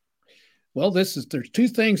think? Well, there's 2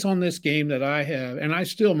 things on this game that I have, and I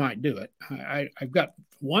still might do it. I've got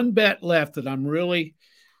one bet left that I'm really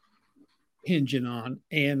hinging on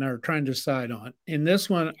and are trying to decide on. In this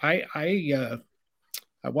one, I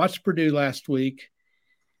watched Purdue last week.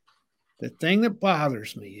 The thing that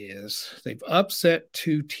bothers me is they've upset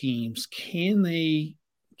 2 teams. Can they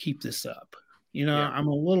keep this up? I'm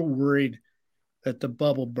a little worried that the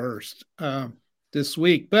bubble burst this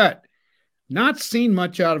week, but not seen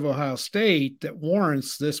much out of Ohio State that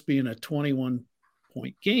warrants this being a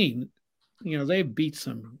 21-point game. They've beat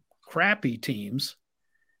some crappy teams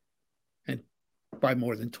and by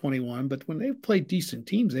more than 21, but when they've played decent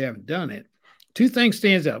teams, they haven't done it. 2 things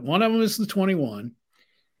stands out. One of them is the 21,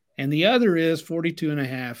 and the other is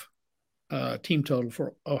 42.5 team total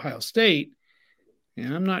for Ohio State.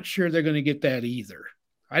 And I'm not sure they're going to get that either.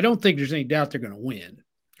 I don't think there's any doubt they're going to win.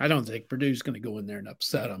 I don't think Purdue's going to go in there and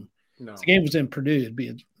upset them. No. If the game was in Purdue, it'd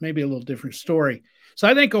be maybe a little different story. So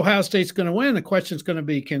I think Ohio State's going to win. The question is going to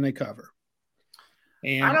be, can they cover?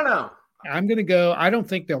 And I don't know. I'm going to go. I don't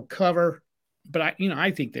think they'll cover, but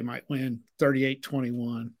I think they might win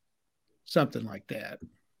 38-21, something like that.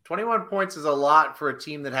 21 points is a lot for a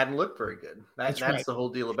team that hadn't looked very good. That's right. The whole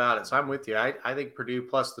deal about it. So I'm with you. I think Purdue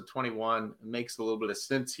plus the 21 makes a little bit of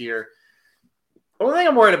sense here. The only thing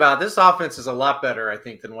I'm worried about, this offense is a lot better, I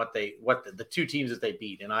think, than what the 2 teams that they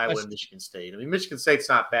beat in Iowa and Michigan State. I mean, Michigan State's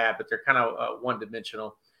not bad, but they're kind of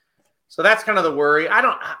one-dimensional. So that's kind of the worry.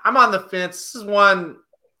 I'm on the fence. This is one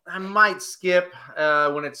I might skip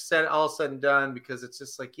when it's all said and done, because it's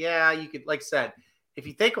just like, yeah, you could, like I said, if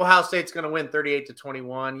you think Ohio State's going to win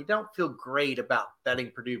 38-21, you don't feel great about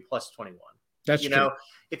betting Purdue plus 21. That's true.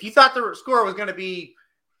 If you thought the score was going to be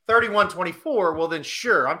 31-24, well, then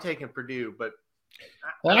sure, I'm taking Purdue. But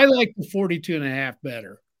I like the 42.5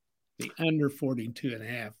 better, the under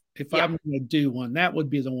 42.5. If I'm going to do one, that would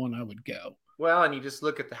be the one I would go. Well, and you just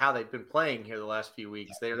look at how they've been playing here the last few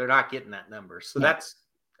weeks. They're not getting that number. So that's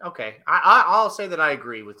okay. I'll say that I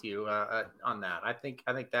agree with you on that. I think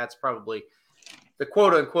that's probably the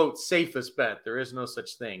quote unquote safest bet. There is no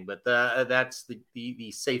such thing, but that's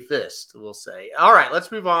the safest, we'll say. All right,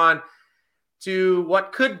 let's move on to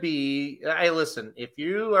what could be. Hey, listen, if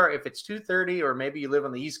it's 2:30, or maybe you live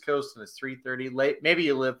on the East Coast and it's 3:30, late. Maybe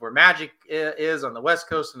you live where Magic is on the West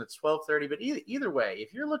Coast and it's 12:30. But either way,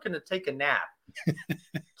 if you're looking to take a nap,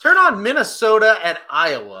 turn on Minnesota at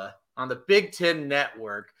Iowa on the Big Ten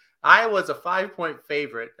Network. Iowa's a 5-point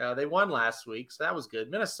favorite. They won last week, so that was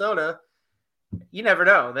good. Minnesota, you never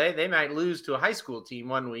know. They might lose to a high school team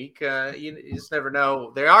one week. You just never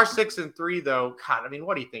know. They are 6-3, though. God, I mean,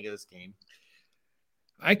 what do you think of this game?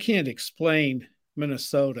 I can't explain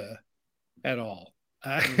Minnesota at all.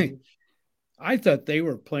 I thought they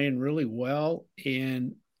were playing really well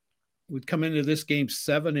and would come into this game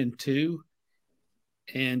 7-2.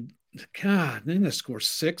 And God, then they score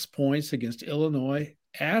 6 points against Illinois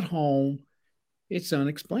at home. It's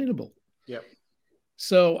unexplainable. Yep.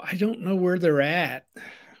 So I don't know where they're at.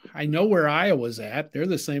 I know where Iowa's at. They're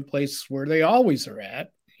the same place where they always are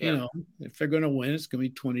at. Yeah. If they're going to win, it's going to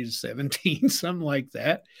be 20-17, something like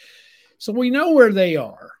that. So we know where they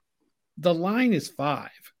are. The line is 5.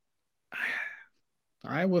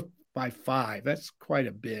 Iowa by 5. That's quite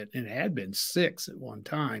a bit. And it had been 6 at one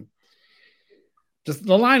time.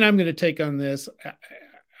 The line I'm going to take on this,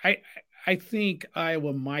 I think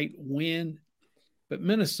Iowa might win, but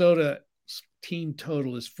Minnesota's team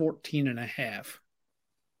total is 14.5.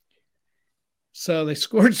 So they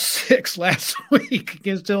scored 6 last week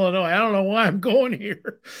against Illinois. I don't know why I'm going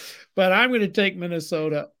here, but I'm going to take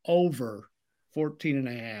Minnesota over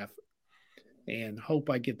 14.5 and hope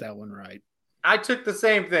I get that one right. I took the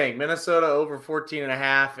same thing, Minnesota over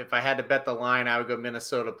 14.5. If I had to bet the line, I would go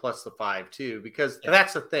Minnesota plus the 5 too, because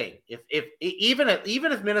that's the thing. Even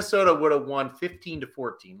if Minnesota would have won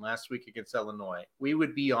 15-14 last week against Illinois, we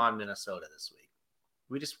would be on Minnesota this week.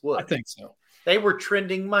 We just would. I think so. They were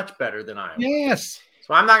trending much better than Iowa. Yes.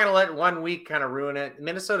 So I'm not going to let 1 week kind of ruin it.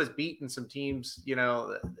 Minnesota's beaten some teams,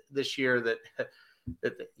 this year that are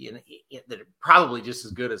probably just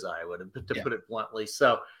as good as Iowa, to put it bluntly.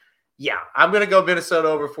 So, yeah, I'm going to go Minnesota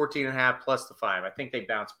over 14.5 plus the 5. I think they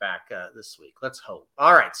bounce back this week. Let's hope.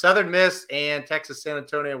 All right, Southern Miss and Texas San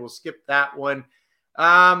Antonio. We'll skip that one.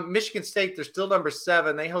 Michigan State, they're still number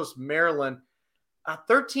 7. They host Maryland. A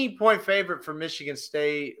 13-point favorite for Michigan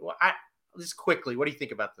State. Well, just quickly, what do you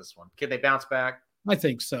think about this one? Can they bounce back? I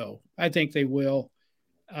think so. I think they will.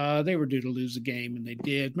 They were due to lose the game, and they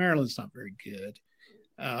did. Maryland's not very good.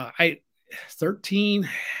 13,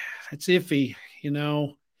 that's iffy,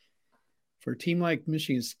 for a team like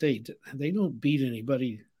Michigan State. They don't beat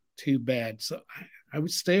anybody too bad. So I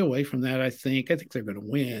would stay away from that, I think. I think they're going to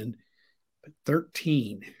win. But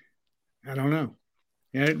 13, I don't know.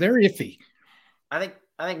 Yeah, they're iffy. I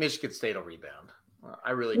think Michigan State will rebound.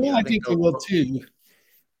 I really do. Yeah, I think they will too.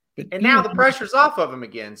 But now the pressure's off of them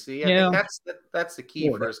again. See, I think that's the key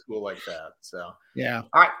for a school like that. So yeah.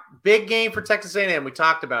 All right, big game for Texas A&M. We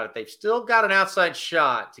talked about it. They've still got an outside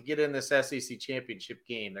shot to get in this SEC championship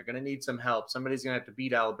game. They're going to need some help. Somebody's going to have to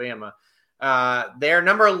beat Alabama. They're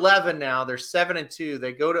number 11 now. They're 7-2.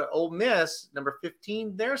 They go to Ole Miss, number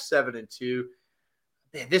 15. They're 7-2.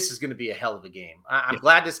 Man, this is going to be a hell of a game. I'm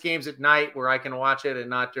glad this game's at night where I can watch it and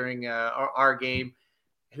not during our game.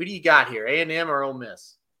 Who do you got here, A&M or Ole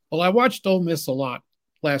Miss? Well, I watched Ole Miss a lot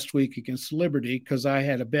last week against Liberty because I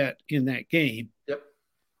had a bet in that game. Yep.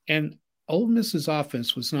 And Ole Miss's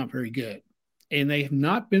offense was not very good. And they have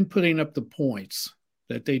not been putting up the points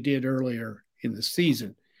that they did earlier in the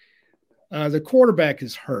season. The quarterback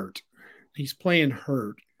is hurt. He's playing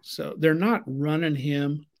hurt. So they're not running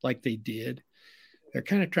him like they did. They're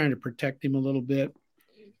kind of trying to protect him a little bit.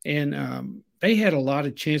 And they had a lot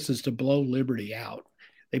of chances to blow Liberty out.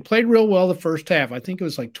 They played real well the first half. I think it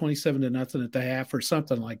was like 27-0 at the half or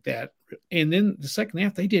something like that. And then the second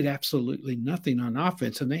half, they did absolutely nothing on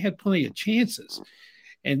offense, and they had plenty of chances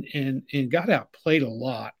and got outplayed a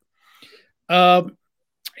lot. A&M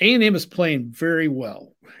is playing very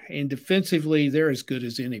well, and defensively, they're as good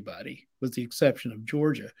as anybody, with the exception of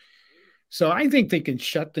Georgia. So I think they can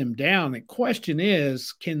shut them down. The question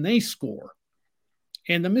is, can they score?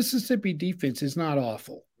 And the Mississippi defense is not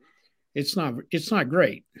awful. It's not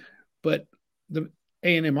great, but the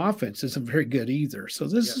A&M offense isn't very good either. So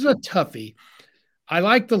this is a toughie. I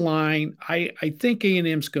like the line. I think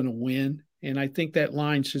A&M's going to win, and I think that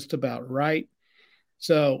line's just about right.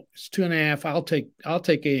 So it's 2.5. I'll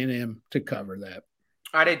take A&M to cover that.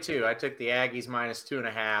 I did too. I took the Aggies minus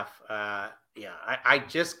 2.5. I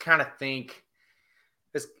just kind of think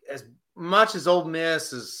as much as Ole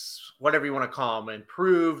Miss is whatever you want to call them,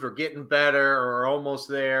 improved or getting better or almost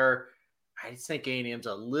there, I think A&M's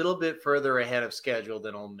a little bit further ahead of schedule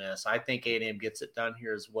than Ole Miss. I think A&M gets it done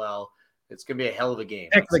here as well. It's going to be a hell of a game.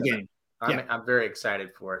 Heck of a game. I'm very excited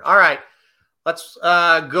for it. All right, let's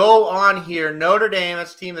go on here. Notre Dame,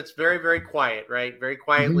 that's a team that's very, very quiet, right? Very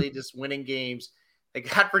quietly just winning games. They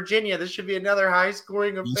got Virginia. This should be another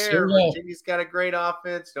high-scoring affair. Virginia's got a great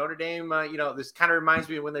offense. Notre Dame, this kind of reminds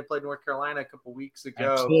me of when they played North Carolina a couple weeks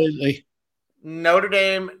ago. Absolutely. Notre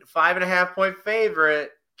Dame, 5.5-point favorite.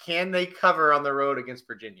 Can they cover on the road against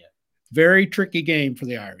Virginia? Very tricky game for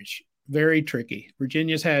the Irish. Very tricky.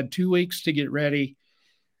 Virginia's had 2 weeks to get ready.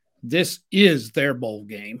 This is their bowl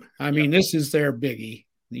game. I mean, this is their biggie.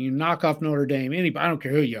 You knock off Notre Dame. I don't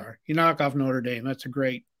care who you are. You knock off Notre Dame. That's a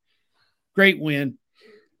great win.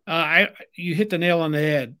 You hit the nail on the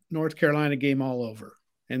head. North Carolina game all over.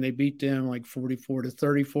 And they beat them like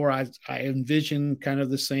 44-34. I envision kind of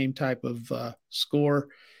the same type of score.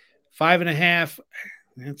 5.5.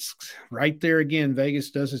 That's right there again.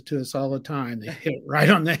 Vegas does it to us all the time. They hit it right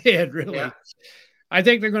on the head, really. Yeah. I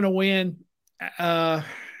think they're going to win. I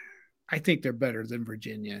think they're better than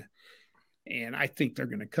Virginia, and I think they're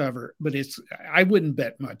going to cover. But I wouldn't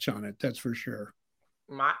bet much on it. That's for sure.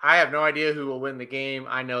 I have no idea who will win the game.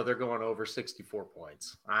 I know they're going over 64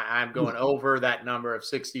 points. I'm going over that number of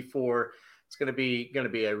 64. It's going to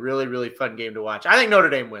be a really, really fun game to watch. I think Notre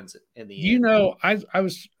Dame wins it in the end. I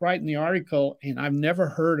was writing the article, and I've never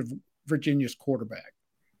heard of Virginia's quarterback.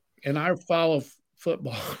 And I follow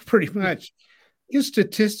football pretty much. His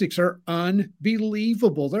statistics are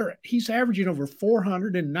unbelievable. He's averaging over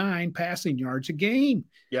 409 passing yards a game.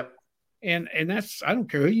 Yep. And that's, I don't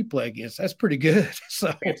care who you play against. That's pretty good.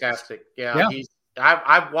 So fantastic. Yeah.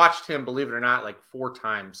 I've watched him, believe it or not, like 4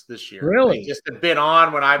 times this year. Really? He just have been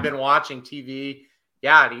on when I've been watching TV.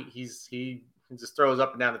 Yeah, he just throws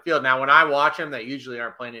up and down the field. Now, when I watch him, they usually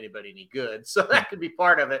aren't playing anybody any good, so that could be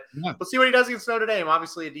part of it. Yeah. We'll see what he does against Notre Dame.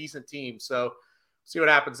 Obviously, a decent team, so see what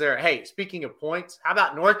happens there. Hey, speaking of points, how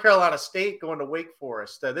about North Carolina State going to Wake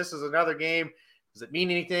Forest? This is another game. Does it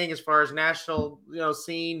mean anything as far as national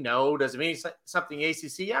scene? No. Does it mean something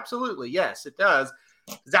ACC? Absolutely, yes, it does.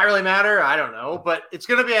 Does that really matter? I don't know, but it's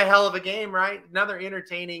going to be a hell of a game, right? Another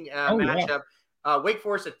entertaining matchup. Yeah. Wake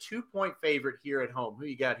Forest, a 2-point favorite here at home. Who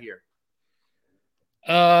you got here?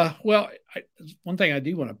 One thing I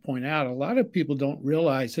do want to point out, a lot of people don't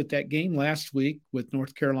realize that game last week with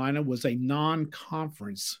North Carolina was a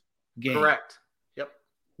non-conference game. Correct. Yep.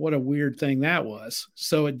 What a weird thing that was.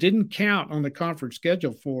 So it didn't count on the conference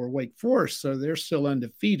schedule for Wake Forest, so they're still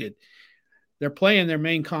undefeated. They're playing their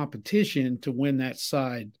main competition to win that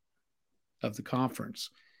side of the conference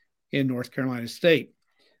in North Carolina State.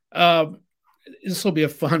 This will be a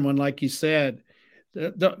fun one, like you said.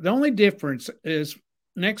 The only difference is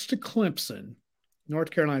next to Clemson,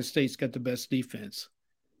 North Carolina State's got the best defense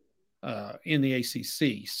in the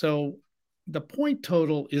ACC. So the point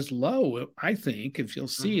total is low, I think. If you'll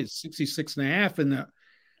see, it's 66.5. And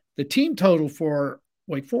the team total for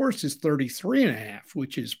Wake Forest is 33.5,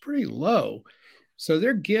 which is pretty low. So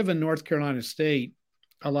they're giving North Carolina State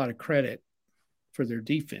a lot of credit for their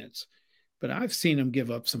defense. But I've seen them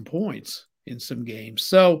give up some points in some games.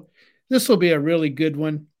 So this will be a really good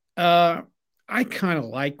one. I kind of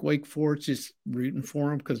like Wake Forest, just rooting for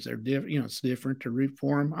them because they're different. It's different to root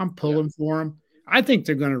for them. I'm pulling for them. I think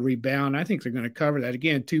they're going to rebound. I think they're going to cover that.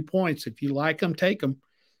 Again, 2 points. If you like them, take them.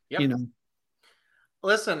 Yep.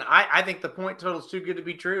 Listen, I think the point total is too good to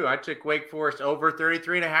be true. I took Wake Forest over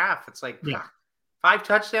 33.5. It's like 5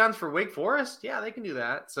 touchdowns for Wake Forest. Yeah, they can do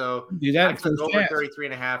that. So do that. I took over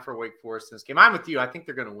 33.5 for Wake Forest in this game. I'm with you. I think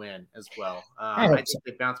they're going to win as well. I think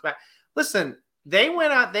they bounce back. Listen, they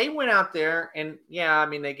went out there and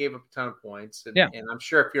they gave up a ton of points. And I'm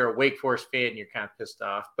sure if you're a Wake Forest fan, you're kind of pissed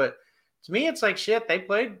off. But to me, it's like shit. They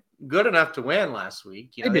played good enough to win last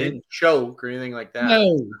week. They didn't choke or anything like that.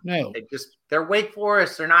 No. They're Wake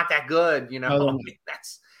Forest. They're not that good.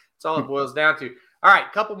 That's all it boils down to. All right,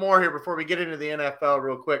 a couple more here before we get into the NFL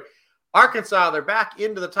real quick. Arkansas, they're back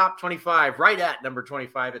into the top 25, right at number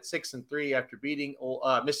 25 at 6-3 after beating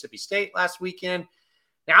Mississippi State last weekend.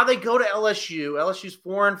 Now they go to LSU. LSU's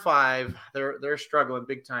 4-5. They're struggling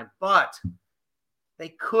big time, but they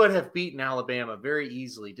could have beaten Alabama very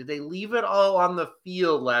easily. Did they leave it all on the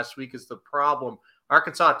field last week is the problem.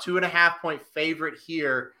 Arkansas, 2.5-point favorite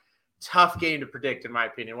here. Tough game to predict, in my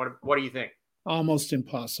opinion. What do you think? Almost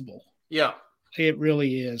impossible. Yeah. It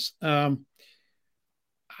really is. I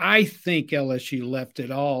think LSU left it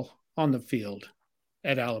all on the field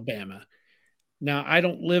at Alabama. Now, I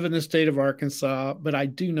don't live in the state of Arkansas, but I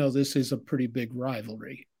do know this is a pretty big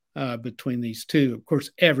rivalry between these two. Of course,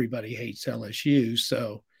 everybody hates LSU,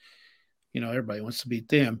 so, everybody wants to beat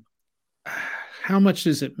them. How much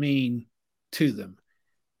does it mean to them?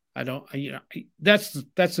 I don't, that's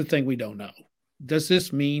the thing we don't know. Does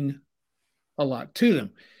this mean a lot to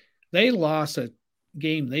them? They lost a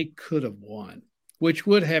game they could have won, which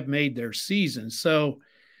would have made their season. So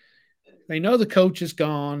they know the coach is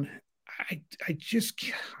gone. I just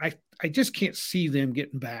can't see them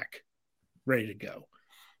getting back ready to go.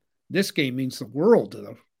 This game means the world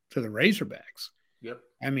to the Razorbacks. Yep.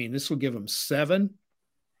 I mean, this will give them 7.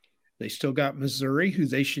 They still got Missouri, who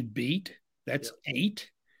they should beat. That's 8.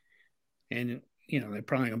 And they're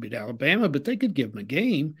probably going to beat Alabama, but they could give them a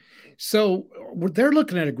game. So they're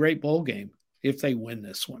looking at a great bowl game if they win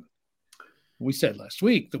this one. We said last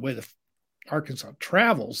week, the way the Arkansas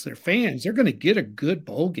travels, their fans, they're going to get a good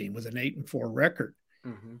bowl game with an 8-4 record.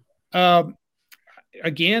 Mm-hmm.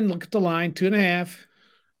 Again, look at the line, 2.5.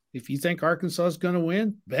 If you think Arkansas is going to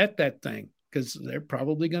win, bet that thing because they're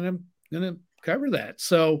probably going to cover that.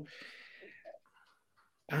 So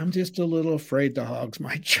I'm just a little afraid the Hogs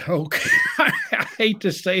might choke. I hate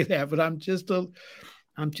to say that, but I'm just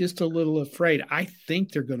a little afraid. I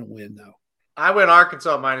think they're going to win, though. I went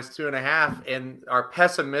Arkansas -2.5, and our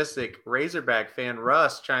pessimistic Razorback fan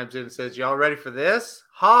Russ chimes in and says, "Y'all ready for this?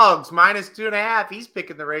 Hogs -2.5." He's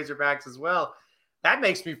picking the Razorbacks as well. That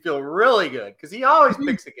makes me feel really good because he always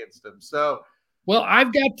picks against them. So, well,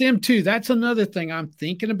 I've got them too. That's another thing I'm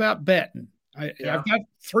thinking about betting. I've got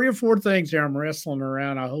 3 or 4 things there I'm wrestling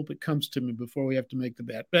around. I hope it comes to me before we have to make the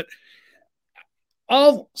bet. But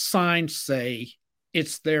all signs say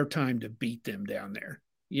it's their time to beat them down there.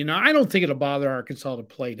 I don't think it'll bother Arkansas to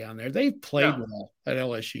play down there. They've played well at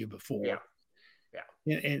LSU before. Yeah.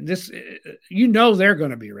 And this, they're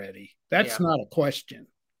going to be ready. That's not a question.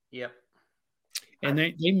 Yep. And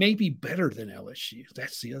they may be better than LSU.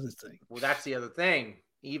 That's the other thing. Well, that's the other thing.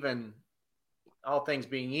 Even all things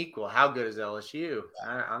being equal, how good is LSU?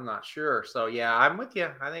 I'm not sure. So, I'm with you.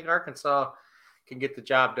 I think Arkansas can get the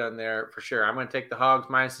job done there for sure. I'm going to take the Hogs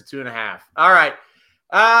 -2.5. All right.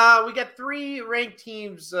 We got 3 ranked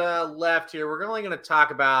teams left here. We're only going to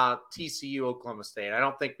talk about TCU, Oklahoma State. I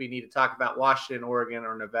don't think we need to talk about Washington, Oregon,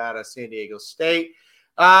 or Nevada, San Diego State.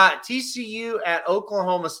 TCU at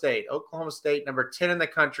Oklahoma State. Oklahoma State, number 10 in the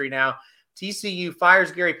country now. TCU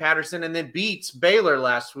fires Gary Patterson and then beats Baylor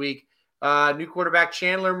last week. New quarterback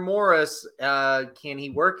Chandler Morris. Can he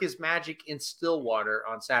work his magic in Stillwater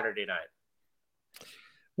on Saturday night?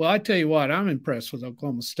 Well, I tell you what, I'm impressed with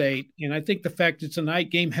Oklahoma State, and I think the fact it's a night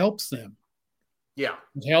game helps them. Yeah.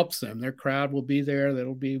 It helps them. Their crowd will be there.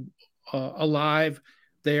 That'll be alive.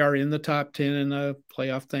 They are in the top 10 in the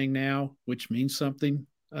playoff thing now, which means something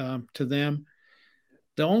to them.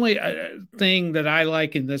 The only thing that I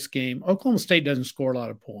like in this game, Oklahoma State doesn't score a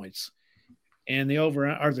lot of points. And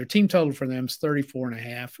their team total for them is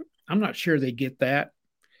 34.5. I'm not sure they get that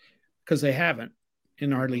because they haven't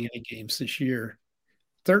in hardly any games this year.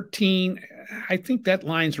 13, I think that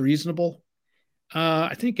line's reasonable.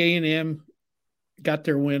 I think A&M got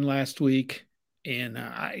their win last week. And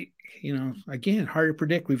again, hard to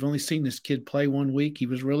predict. We've only seen this kid play 1 week. He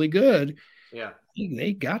was really good. Yeah.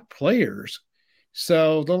 They got players.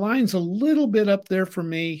 So the line's a little bit up there for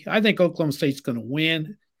me. I think Oklahoma State's going to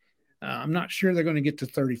win. I'm not sure they're going to get to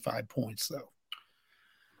 35 points, though.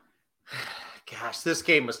 Gosh, this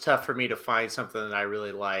game was tough for me to find something that I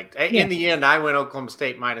really liked. In the end, I went Oklahoma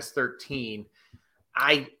State minus 13.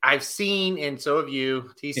 I've seen, and so have you,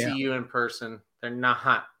 TCU in person. They're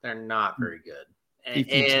not very good.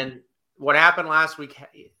 And what happened last week,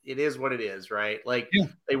 it is what it is, right?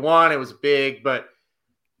 They won, it was big, but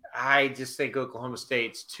I just think Oklahoma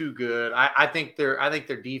State's too good. I think their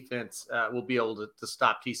defense will be able to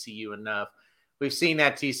stop TCU enough. We've seen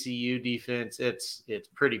that TCU defense; it's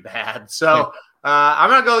pretty bad. So I'm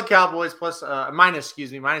gonna go with Cowboys minus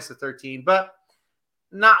the 13, but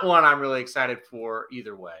not one I'm really excited for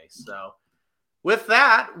either way. So with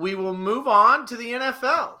that, we will move on to the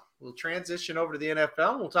NFL. We'll transition over to the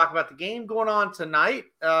NFL. We'll talk about the game going on tonight.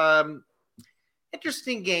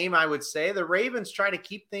 Interesting game, I would say. The Ravens try to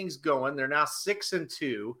keep things going. They're now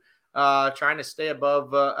 6-2, trying to stay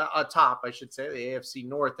above atop, I should say, the AFC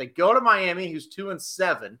North. They go to Miami, who's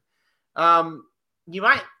 2-7. You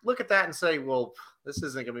might look at that and say, well, this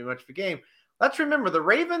isn't going to be much of a game. Let's remember, the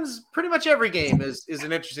Ravens, pretty much every game is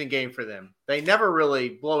an interesting game for them. They never really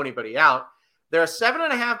blow anybody out. They're a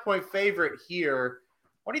 7.5-point favorite here.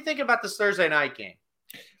 What do you think about this Thursday night game?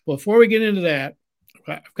 Well, before we get into that,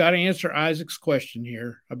 I've got to answer Isaac's question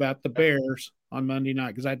here about the Bears on Monday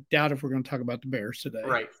night, because I doubt if we're going to talk about the Bears today.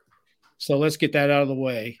 Right. So let's get that out of the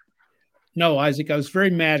way. No, Isaac, I was very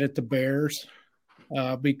mad at the Bears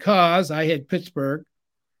because I had Pittsburgh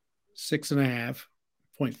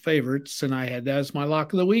 6.5-point favorites, and I had that as my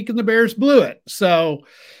lock of the week, and the Bears blew it. So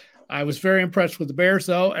I was very impressed with the Bears,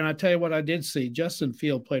 though, and I tell you what I did see. Justin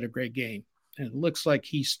Field played a great game, and it looks like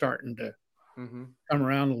he's starting to come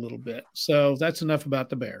around a little bit. So that's enough about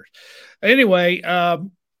the Bears. Anyway,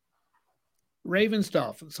 Ravens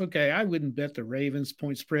Dolphins. Okay, I wouldn't bet the Ravens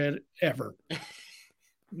point spread ever.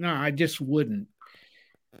 No, I just wouldn't.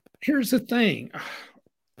 Here's the thing.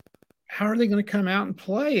 How are they going to come out and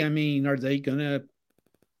play? I mean, are they going to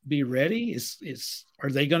be ready? Are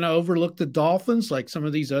they going to overlook the Dolphins like some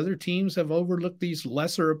of these other teams have overlooked these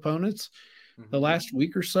lesser opponents the last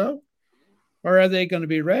week or so? Or are they going to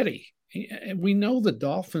be ready? And we know the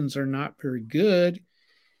Dolphins are not very good.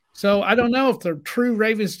 So I don't know if the true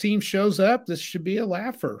Ravens team shows up. This should be a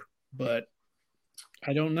laugher, but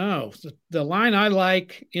I don't know. The line I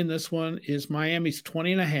like in this one is Miami's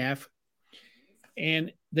 20.5,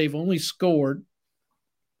 and they've only scored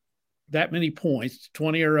that many points,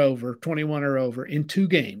 20 or over, 21 or over, in 2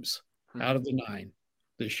 games out of the 9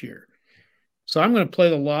 this year. So I'm going to play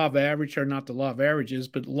the law of average, or not the law of averages,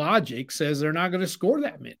 but logic says they're not going to score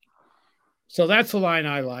that many. So that's the line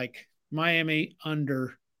I like. Miami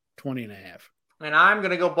under 20.5. And I'm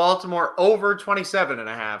going to go Baltimore over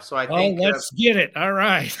 27.5. So I think let's get it. All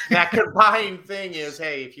right. That combined thing is,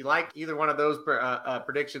 hey, if you like either one of those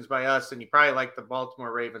predictions by us, then you probably like the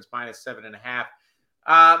Baltimore Ravens minus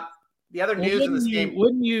 7.5. The other news in this game,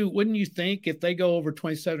 wouldn't you think if they go over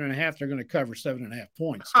 27.5, they're going to cover 7.5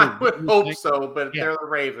 points? Too? I would hope so, but they're the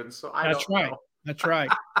Ravens, so I don't know. That's right.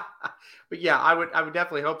 But yeah, I would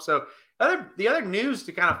definitely hope so. The other news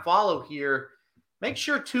to kind of follow here: make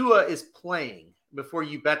sure Tua is playing before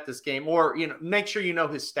you bet this game, or make sure you know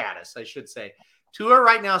his status. I should say, Tua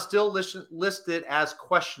right now still listed as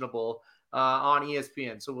questionable on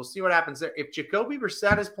ESPN. So we'll see what happens there. If Jacoby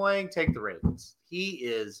Brissett is playing, take the Ravens. He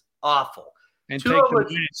is awful. And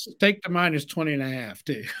take the minus 20.5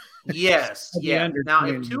 too. Yes. Yeah. Now,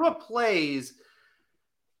 if Tua plays,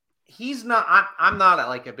 he's not, I'm not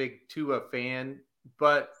a big Tua fan,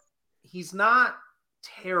 but he's not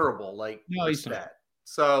terrible. No, he's not.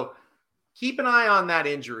 So keep an eye on that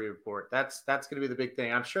injury report. That's going to be the big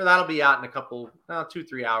thing. I'm sure that'll be out in a couple,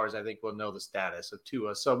 2-3 hours. I think we'll know the status of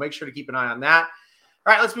Tua. So make sure to keep an eye on that.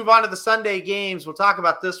 All right, let's move on to the Sunday games. We'll talk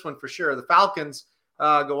about this one for sure. The Falcons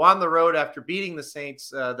go on the road after beating the Saints.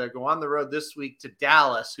 They go on the road this week to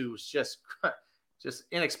Dallas, who's just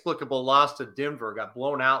inexplicable loss to Denver. Got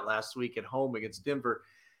blown out last week at home against Denver.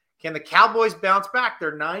 Can the Cowboys bounce back?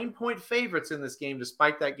 They're 9-point favorites in this game,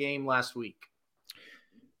 despite that game last week.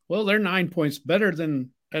 Well, they're 9 points better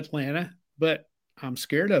than Atlanta, but I'm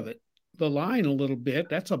scared of it. The line a little bit.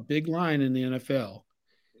 That's a big line in the NFL.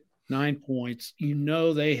 9 points. You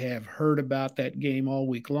know they have heard about that game all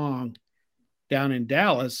week long down in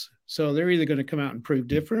Dallas. So they're either going to come out and prove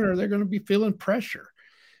different or they're going to be feeling pressure.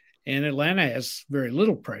 And Atlanta has very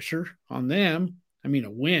little pressure on them. I mean,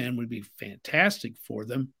 a win would be fantastic for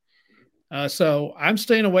them. So I'm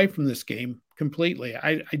staying away from this game completely.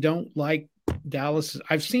 I don't like Dallas.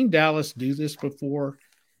 I've seen Dallas do this before.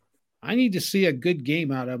 I need to see a good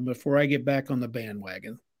game out of them before I get back on the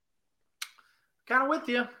bandwagon. Kind of with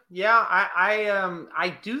you. Yeah,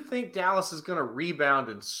 I do think Dallas is going to rebound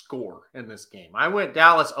and score in this game. I went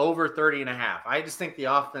Dallas over 30.5. I just think the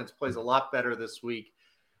offense plays a lot better this week.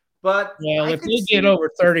 But if they get over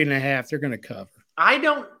 30.5, they're going to cover. I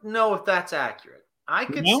don't know if that's accurate. I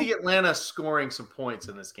could see Atlanta scoring some points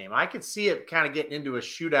in this game. I could see it kind of getting into a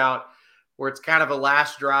shootout where it's kind of a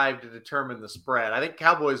last drive to determine the spread. I think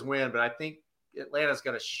Cowboys win, but I think Atlanta's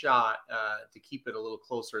got a shot to keep it a little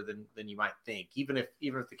closer than you might think, even if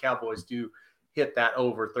the Cowboys do hit that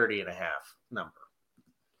over 30.5 number.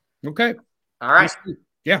 Okay. All right.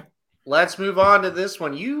 Yeah. Let's move on to this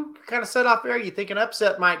one. You kind of set off there. You think an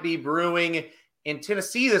upset might be brewing in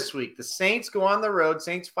Tennessee this week. The Saints go on the road.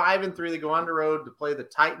 Saints 5-3. They go on the road to play the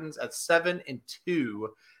Titans at 7-2.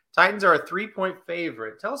 Titans are a 3-point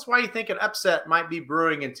favorite. Tell us why you think an upset might be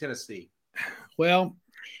brewing in Tennessee. Well,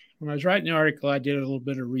 when I was writing the article, I did a little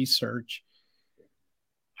bit of research.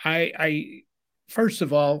 I first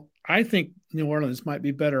of all, I think New Orleans might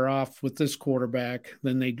be better off with this quarterback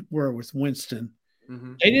than they were with Winston.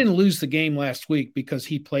 Mm-hmm. They didn't lose the game last week because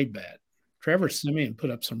he played bad. Trevor Siemian put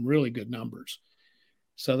up some really good numbers.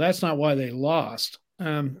 So that's not why they lost.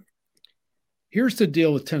 Here's the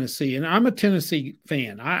deal with Tennessee, and I'm a Tennessee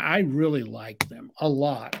fan. I really like them a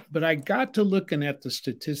lot, but I got to looking at the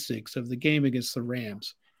statistics of the game against the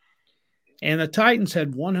Rams, and the Titans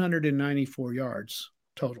had 194 yards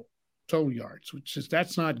total yards,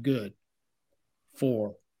 that's not good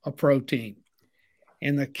for a pro team.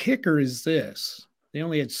 And the kicker is this: they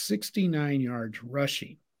only had 69 yards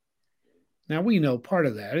rushing. Now, we know part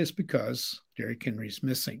of that is because Derrick Henry's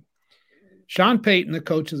missing. Sean Payton, the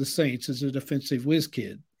coach of the Saints, is a defensive whiz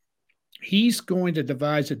kid. He's going to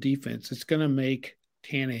devise a defense that's going to make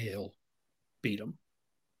Tannehill beat him.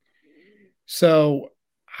 So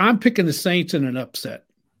I'm picking the Saints in an upset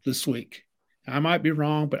this week. I might be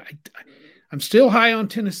wrong, but I'm still high on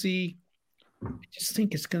Tennessee. I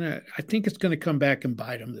think it's going to come back and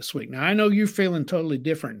bite them this week. Now, I know you're feeling totally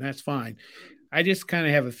different, and that's fine. I just kind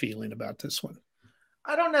of have a feeling about this one.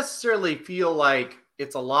 I don't necessarily feel like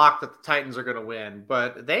it's a lock that the Titans are going to win,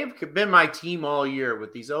 but they've been my team all year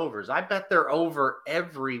with these overs. I bet they're over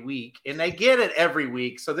every week, and they get it every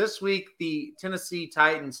week. So this week, the Tennessee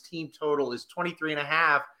Titans team total is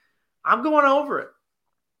 23.5. I'm going over it.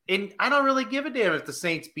 And I don't really give a damn if the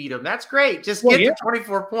Saints beat them. That's great. Just get to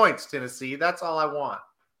 24 points, Tennessee. That's all I want.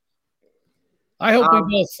 I hope we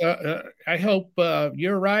both. I hope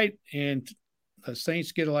you're right, and the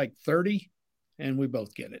Saints get like 30, and we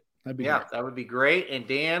both get it. Great. That would be great. And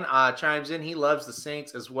Dan chimes in. He loves the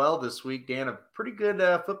Saints as well this week. Dan, a pretty good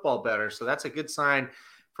football bettor, so that's a good sign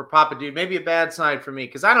for Papa Dude. Maybe a bad sign for me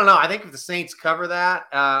because I don't know. I think if the Saints cover that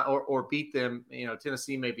or beat them,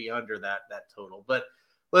 Tennessee may be under that total. But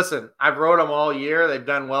listen, I've rode them all year. They've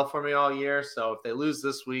done well for me all year. So if they lose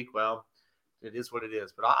this week, well, it is what it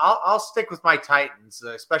is. But I'll stick with my Titans,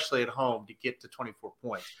 especially at home, to get to 24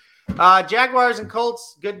 points. Jaguars and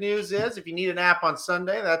Colts, good news is if you need an app on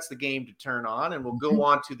Sunday, that's the game to turn on. And we'll go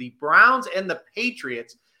on to the Browns and the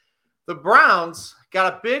Patriots. The Browns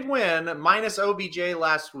got a big win minus OBJ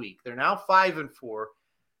last week. They're now 5-4.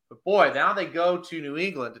 But boy, now they go to New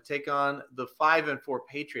England to take on the 5-4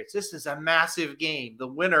 Patriots. This is a massive game. The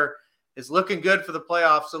winner is looking good for the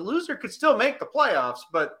playoffs. The loser could still make the playoffs,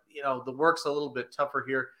 but the work's a little bit tougher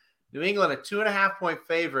here. New England, a 2.5-point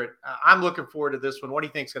favorite. I'm looking forward to this one. What do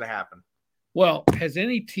you think is going to happen? Well, has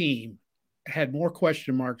any team had more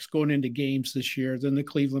question marks going into games this year than the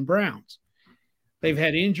Cleveland Browns? They've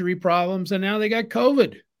had injury problems, and now they got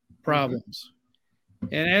COVID problems.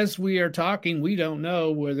 Mm-hmm. And as we are talking, we don't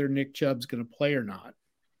know whether Nick Chubb's going to play or not.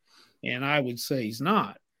 And I would say he's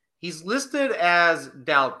not. He's listed as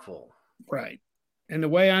doubtful. Right. And the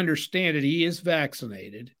way I understand it, he is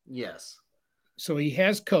vaccinated. Yes. So he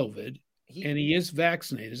has COVID and he is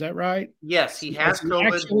vaccinated. Is that right? Yes, he has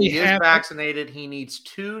COVID. He is vaccinated. He needs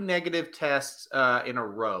 2 negative tests in a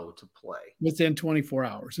row to play. Within 24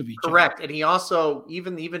 hours of each other. Correct. And he also,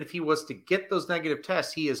 even if he was to get those negative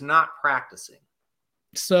tests, he is not practicing.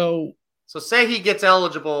 So say he gets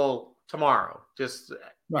eligible tomorrow. Just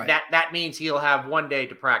right. That means he'll have 1 day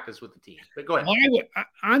to practice with the team. But go ahead. Well,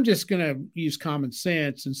 I'm just going to use common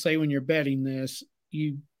sense and say when you're betting this,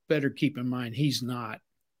 you better keep in mind he's not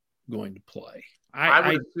going to play.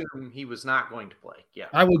 I would assume he was not going to play. Yeah,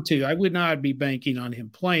 I would too. I would not be banking on him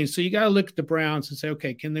playing. So you got to look at the Browns and say,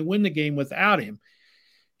 okay, can they win the game without him?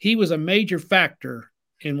 He was a major factor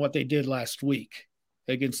in what they did last week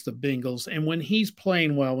against the Bengals. And when he's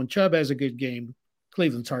playing well, when Chubb has a good game,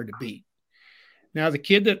 Cleveland's hard to beat. Now, the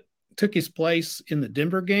kid that took his place in the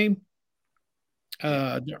Denver game,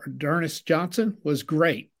 D'Ernest Johnson, was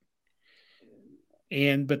great.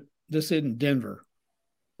 But this isn't Denver.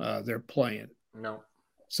 They're playing. No.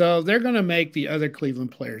 So they're going to make the other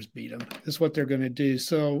Cleveland players beat them. That's what they're going to do.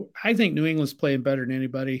 So I think New England's playing better than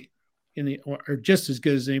anybody or just as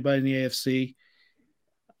good as anybody in the AFC.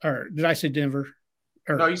 Or did I say Denver?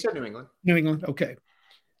 No, you said New England. New England. Okay.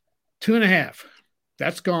 2.5.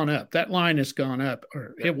 That's gone up. That line has gone up.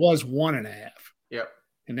 Or it was 1.5. Yep.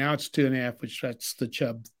 And now it's 2.5, which that's the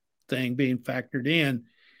Chubb thing being factored in.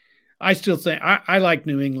 I still think I like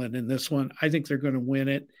New England in this one. I think they're going to win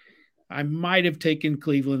it. I might have taken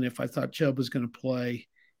Cleveland if I thought Chubb was going to play,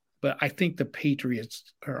 but I think the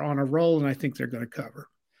Patriots are on a roll, and I think they're going to cover.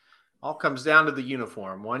 All comes down to the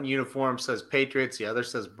uniform. One uniform says Patriots, the other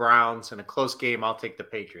says Browns. In a close game, I'll take the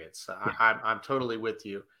Patriots. Yeah. I'm totally with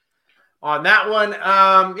you on that one.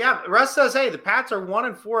 Russ says, hey, the Pats are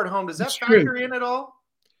 1-4 at home. Does that factor in at all?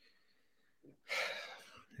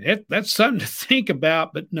 That's something to think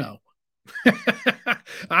about, but no.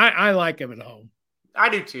 I like them at home. I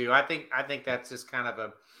do too. I think that's just kind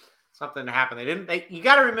of something to happen. You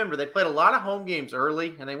got to remember they played a lot of home games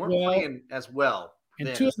early, and they weren't playing as well.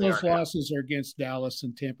 And 2 of those losses are against Dallas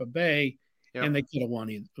and Tampa Bay, and they could have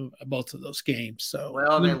won both of those games. So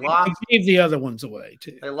they lost. They gave the other ones away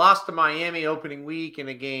too. They lost to Miami opening week in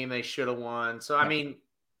a game they should have won. So I mean,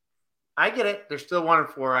 I get it. They're still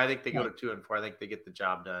 1-4. I think they go to 2-4. I think they get the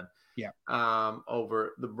job done. Yeah.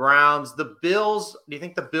 Over the Browns. The Bills, do you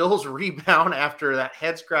think the Bills rebound after that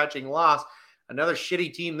head-scratching loss? Another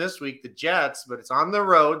shitty team this week, the Jets, but it's on the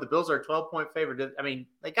road. The Bills are a 12-point favorite. I mean,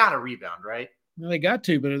 they got to rebound, right? Well, they got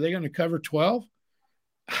to, but are they going to cover 12?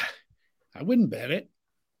 I wouldn't bet it.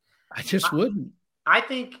 I just wouldn't. I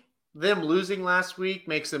think them losing last week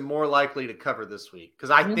makes them more likely to cover this week because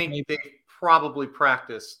I think they probably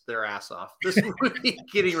practiced their ass off this week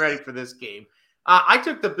getting ready for this game. I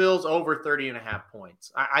took the Bills over 30.5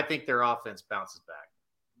 points. I think their offense bounces back.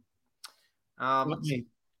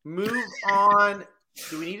 Move on.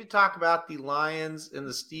 Do we need to talk about the Lions and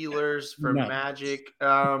the Steelers for Magic?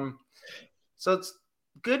 So it's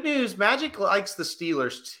good news. Magic likes the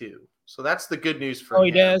Steelers too. So that's the good news for him. Oh,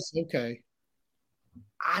 he does? Okay.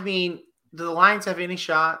 I mean, do the Lions have any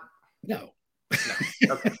shot? No.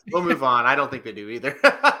 Okay, we'll move on. I don't think they do either.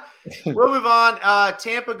 We'll move on.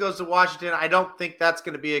 Tampa goes to Washington. I don't think that's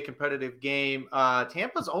going to be a competitive game.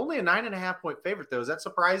 Tampa's only a 9.5-point favorite, though. Is that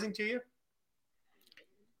surprising to you?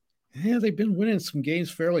 Yeah, they've been winning some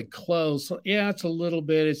games fairly close. Yeah, it's a little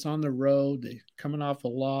bit. It's on the road. They're coming off a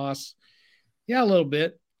loss. Yeah, a little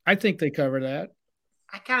bit. I think they cover that.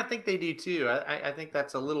 I kind of think they do, too. I think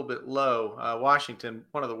that's a little bit low. Washington,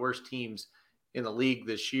 one of the worst teams in the league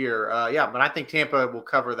this year. But I think Tampa will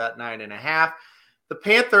cover that 9.5. The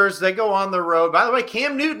Panthers, they go on the road. By the way,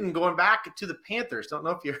 Cam Newton going back to the Panthers. Don't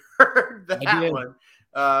know if you heard that one,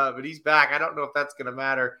 but he's back. I don't know if that's going to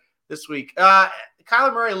matter this week.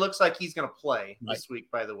 Kyler Murray looks like he's going to play this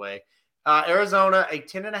week, by the way. Arizona, a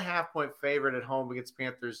 10.5-point favorite at home against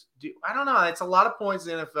Panthers. I don't know. It's a lot of points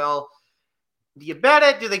in the NFL. Do you bet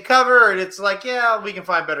it? Do they cover? And it's like, yeah, we can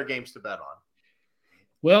find better games to bet on.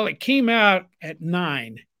 Well, it came out at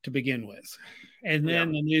 9 to begin with. And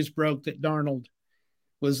then the news broke that Darnold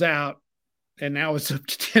was out, and now it's up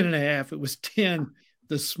to 10.5. It was 10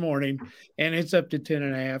 this morning, and it's up to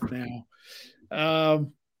 10.5 now.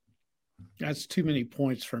 That's too many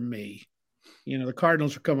points for me. You know, the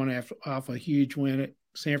Cardinals are coming off a huge win at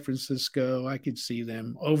San Francisco. I could see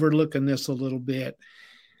them overlooking this a little bit.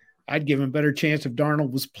 I'd give them a better chance if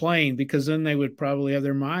Darnold was playing because then they would probably have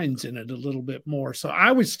their minds in it a little bit more. So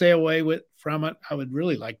I would stay away from it. I would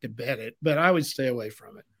really like to bet it, but I would stay away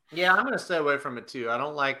from it. Yeah, I'm going to stay away from it too. I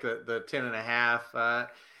don't like the 10.5.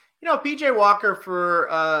 PJ Walker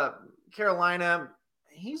for Carolina,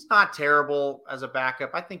 he's not terrible as a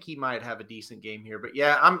backup. I think he might have a decent game here, but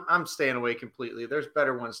yeah, I'm staying away completely. There's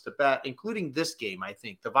better ones to bet, including this game. I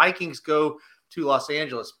think the Vikings go to Los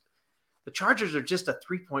Angeles. The Chargers are just a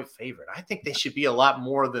 3-point favorite. I think they should be a lot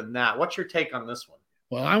more than that. What's your take on this one?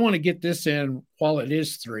 Well, I want to get this in while it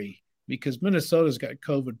is 3 because Minnesota's got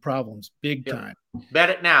COVID problems big time.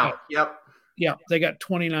 Bet it now. Yep. Yeah, they got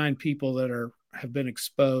 29 people that have been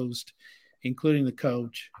exposed, including the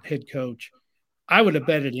head coach. I would have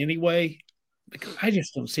bet it anyway because I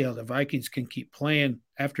just don't see how the Vikings can keep playing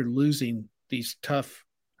after losing these tough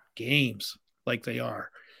games like they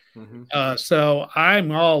are. Mm-hmm. So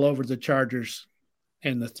I'm all over the Chargers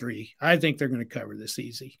and the 3. I think they're going to cover this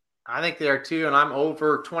easy. I think they are too, and I'm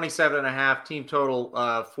over 27.5 team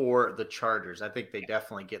total for the Chargers. I think they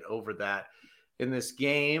definitely get over that in this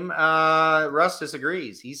game. Russ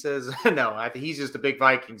disagrees. He says no. I think he's just a big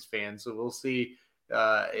Vikings fan, so we'll see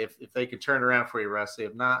if they can turn around for you, Russ. They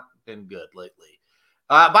have not been good lately.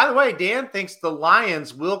 By the way, Dan thinks the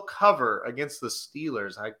Lions will cover against the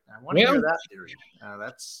Steelers. I want to hear that theory.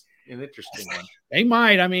 That's an interesting one. They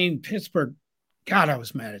might. I mean, Pittsburgh, God, I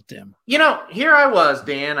was mad at them. Here I was,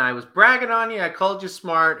 Dan. I was bragging on you. I called you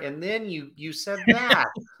smart, and then you said that.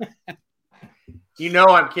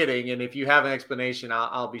 I'm kidding, and if you have an explanation,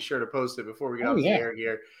 I'll be sure to post it before we get on the air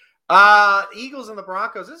here. Eagles and the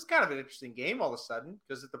Broncos. This is kind of an interesting game all of a sudden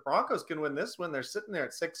because if the Broncos can win this one, they're sitting there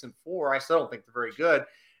at 6-4. I still don't think they're very good.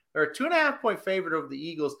 They're a 2.5-point favorite over the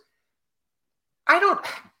Eagles. I don't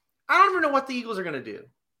even know what the Eagles are going to do.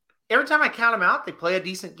 Every time I count them out, they play a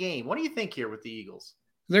decent game. What do you think here with the Eagles?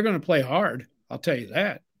 They're going to play hard. I'll tell you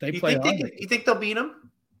that. They play hard. You think they'll beat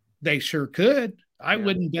them? They sure could. I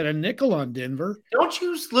wouldn't bet a nickel on Denver. Don't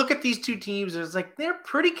you look at these two teams? It's like they're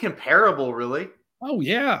pretty comparable, really. Oh,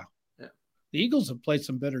 yeah. The Eagles have played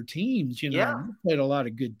some better teams. They've played a lot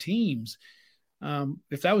of good teams.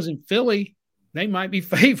 If that was in Philly, they might be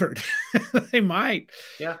favored. They might.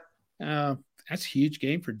 Yeah. That's a huge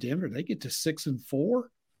game for Denver. They get to 6-4.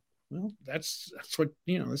 Well, that's what,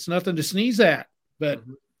 it's nothing to sneeze at. But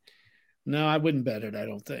no, I wouldn't bet it, I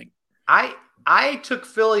don't think. I took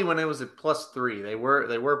Philly when it was at +3. They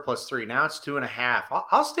were +3. Now it's 2.5.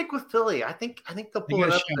 I'll stick with Philly. I think they'll pull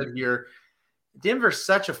it up here. Denver's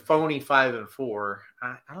such a phony 5-4.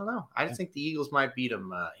 I don't know. I just think the Eagles might beat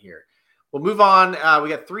them here. We'll move on. We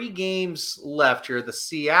got 3 games left here. The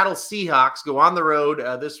Seattle Seahawks go on the road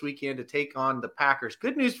this weekend to take on the Packers.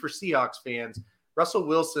 Good news for Seahawks fans. Russell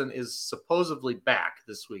Wilson is supposedly back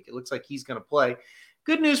this week. It looks like he's going to play.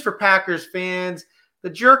 Good news for Packers fans. The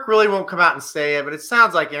jerk really won't come out and say it, but it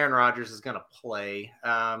sounds like Aaron Rodgers is going to play.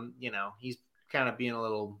 He's kind of being a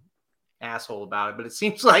little asshole about it, but it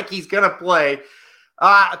seems like he's going to play.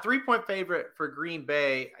 A 3-point favorite for Green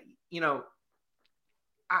Bay.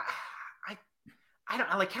 I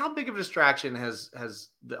don't like how big of a distraction has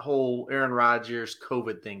the whole Aaron Rodgers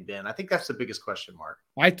COVID thing been. I think that's the biggest question mark.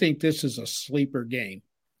 I think this is a sleeper game.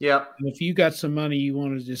 Yep. And if you got some money you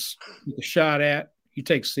want to just take a shot at, you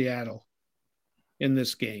take Seattle in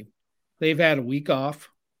this game. They've had a week off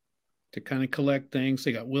to kind of collect things.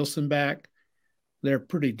 They got Wilson back. They're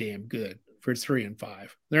pretty damn good for 3-5.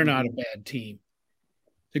 They're not a bad team.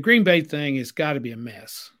 The Green Bay thing has got to be a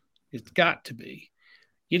mess. It's got to be.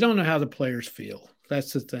 You don't know how the players feel.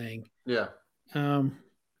 That's the thing. Yeah.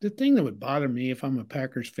 The thing that would bother me if I'm a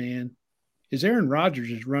Packers fan is Aaron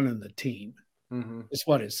Rodgers is running the team. Mm-hmm. It's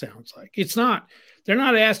what it sounds like. It's not. They're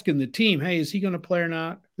not asking the team, hey, is he going to play or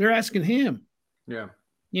not? They're asking him. Yeah.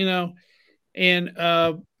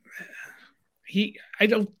 And he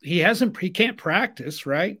can't practice,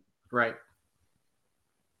 right? Right.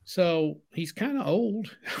 So he's kind of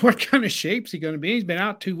old. What kind of shape's he going to be? He's been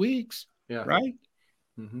out 2 weeks. Yeah. Right.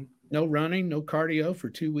 Mm-hmm. No running, no cardio for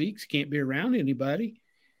 2 weeks. Can't be around anybody.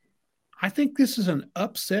 I think this is an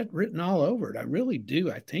upset written all over it. I really do.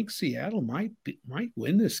 I think Seattle might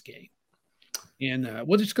win this game. And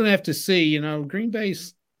we're just going to have to see. Green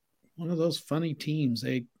Bay's one of those funny teams.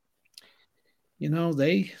 They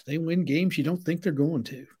win games you don't think they're going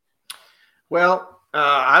to. Well,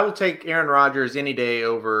 I will take Aaron Rodgers any day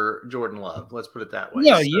over Jordan Love. Let's put it that way.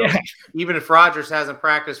 Yeah. Even if Rodgers hasn't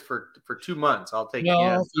practiced for 2 months, I'll take him.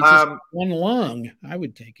 If he's just one lung, I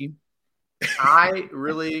would take him. I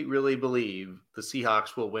really, really believe the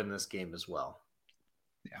Seahawks will win this game as well.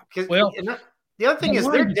 Yeah. Well, the other thing is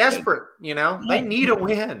they're desperate. They need a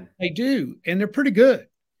win. They do, and they're pretty good.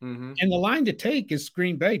 Mm-hmm. And the line to take is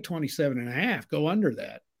Green Bay 27.5. Go under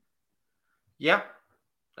that. Yeah.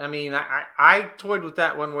 I mean, I toyed with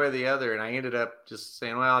that one way or the other, and I ended up just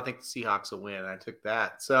saying, well, I think the Seahawks will win. And I took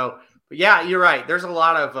that. So, but yeah, you're right. There's a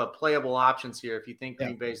lot of playable options here if you think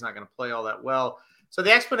Green Bay's not going to play all that well. So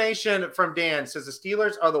the explanation from Dan says the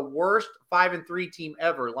Steelers are the worst 5-3 team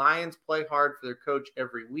ever. Lions play hard for their coach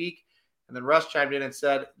every week. And then Russ chimed in and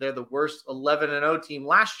said they're the worst 11-0 team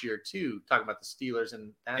last year, too, talking about the Steelers.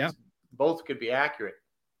 And that's both could be accurate.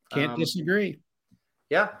 Can't disagree.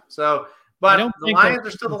 Yeah. So, but the Lions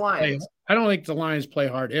are still the Lions. I don't think the Lions play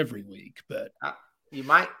hard every week, but you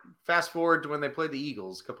might fast forward to when they played the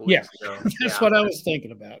Eagles a couple weeks ago. That's what I was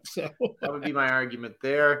thinking about. So that would be my argument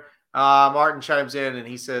there. Martin chimes in and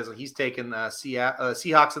he says he's taking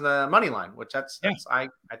Seahawks in the money line, which that's I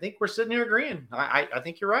think we're sitting here agreeing. I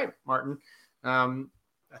think you're right, Martin.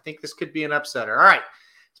 I think this could be an upsetter. All right.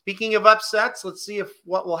 Speaking of upsets, let's see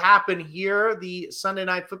what will happen here. The Sunday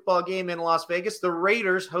night football game in Las Vegas. The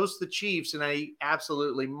Raiders host the Chiefs in a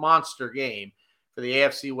absolutely monster game for the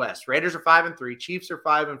AFC West. Raiders are 5-3. Chiefs are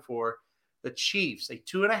 5-4. The Chiefs, a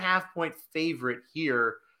 2.5-point favorite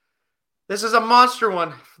here. This is a monster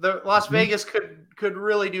one. The Las Vegas could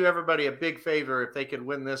really do everybody a big favor if they could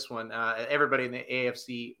win this one. Everybody in the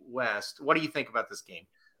AFC West. What do you think about this game?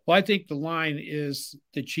 Well, I think the line is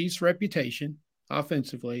the Chiefs' reputation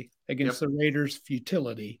offensively against the Raiders'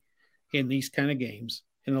 futility in these kind of games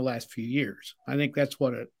in the last few years. I think that's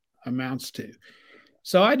what it amounts to.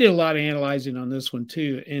 So I did a lot of analyzing on this one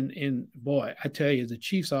too. And boy, I tell you, the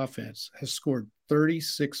Chiefs offense has scored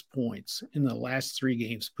 36 points in the last 3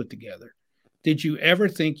 games put together. Did you ever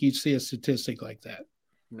think you'd see a statistic like that?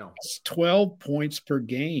 No. It's 12 points per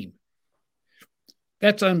game.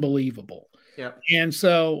 That's unbelievable. Yeah. And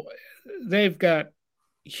so they've got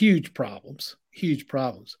huge problems.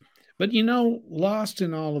 But, lost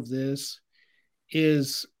in all of this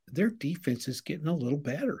is their defense is getting a little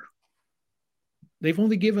better. They've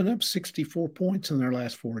only given up 64 points in their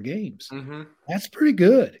last 4 games. Mm-hmm. That's pretty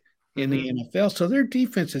good in the NFL. So their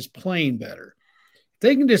defense is playing better.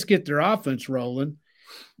 They can just get their offense rolling,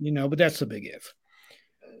 but that's a big if.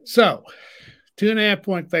 So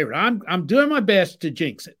 2.5-point favorite. I'm doing my best to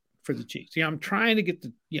jinx it for the Chiefs. I'm trying to get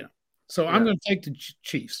so I'm going to take the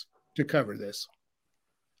Chiefs to cover this.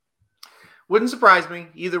 Wouldn't surprise me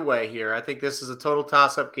either way here. I think this is a total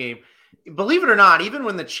toss-up game. Believe it or not, even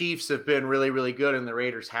when the Chiefs have been really, really good and the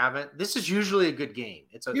Raiders haven't, this is usually a good game.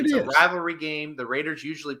 It's a rivalry game. The Raiders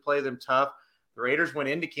usually play them tough. The Raiders went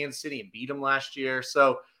into Kansas City and beat them last year.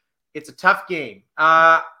 So it's a tough game.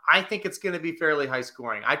 I think it's going to be fairly high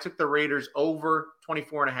scoring. I took the Raiders over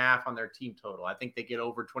 24.5 on their team total. I think they get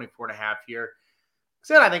over 24.5 here.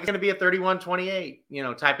 I think it's going to be a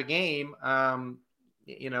 31-28, type of game.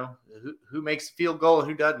 Who makes the field goal and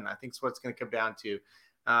who doesn't? I think it's what it's going to come down to.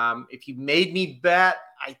 If you made me bet,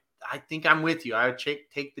 I think I'm with you. I would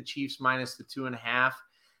take the Chiefs minus the 2.5.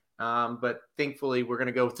 But thankfully, we're going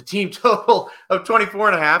to go with the team total of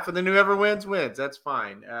 24.5, and then whoever wins. That's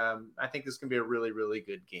fine. I think this is going to be a really, really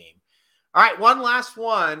good game. All right, one last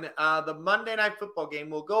one. The Monday Night Football game.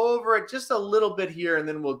 We'll go over it just a little bit here, and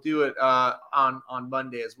then we'll do it on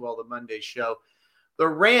Monday as well, the Monday show. The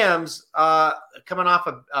Rams coming off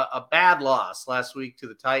a bad loss last week to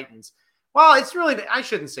the Titans. Well, it's really – I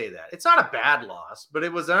shouldn't say that. It's not a bad loss, but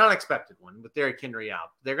it was an unexpected one with Derrick Henry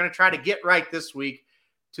out. They're going to try to get right this week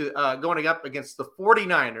to going up against the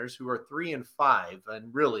 49ers, who are 3-5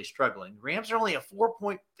 and really struggling. Rams are only a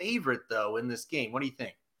 4-point favorite, though, in this game. What do you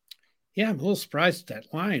think? Yeah, I'm a little surprised at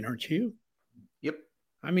that line, aren't you? Yep.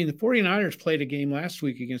 I mean, the 49ers played a game last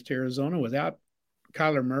week against Arizona without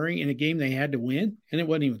Kyler Murray in a game they had to win, and it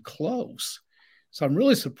wasn't even close. So I'm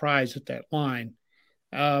really surprised at that line.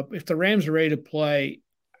 If the Rams are ready to play,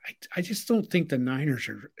 I just don't think the Niners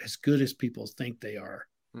are as good as people think they are.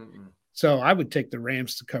 Mm-mm. So I would take the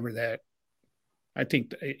Rams to cover that. I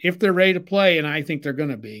think if they're ready to play, and I think they're going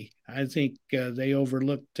to be, I think they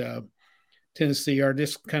overlooked Tennessee, or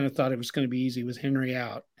just kind of thought it was going to be easy with Henry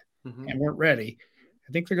out and weren't ready.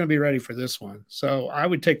 I think they're going to be ready for this one. So I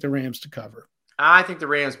would take the Rams to cover. I think the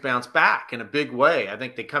Rams bounce back in a big way. I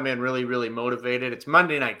think they come in really, really motivated. It's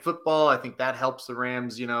Monday Night Football. I think that helps the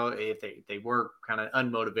Rams. If they were kind of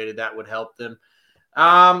unmotivated, that would help them.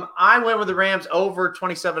 I went with the Rams over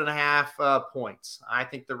 27.5 points. I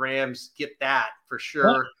think the Rams get that for sure.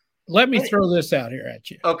 Well, let me throw this out here at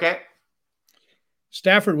you. Okay.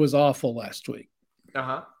 Stafford was awful last week.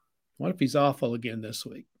 Uh-huh. What if he's awful again this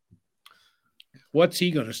week? What's he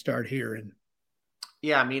going to start hearing?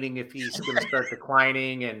 Yeah, meaning if he's going to start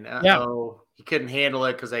declining and he couldn't handle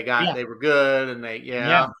it because they were good and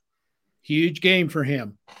Huge game for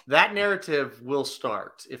him. That narrative will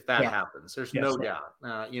start if that happens. There's no doubt.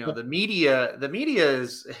 The media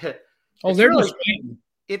is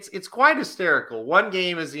it's quite hysterical. One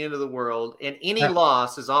game is the end of the world, and any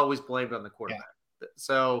loss is always blamed on the quarterback.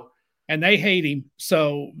 So, and they hate him.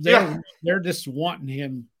 So they're just wanting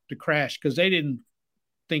him to crash because they didn't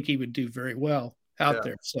think he would do very well out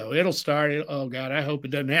there. So it'll start. Oh God, I hope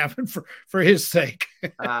it doesn't happen for his sake.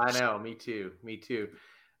 I know. Me too.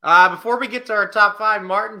 Before we get to our top 5,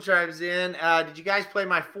 Martin chimes in. Did you guys play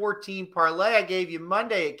my 14 parlay I gave you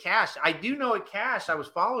Monday at Cash? I do know at Cash. I was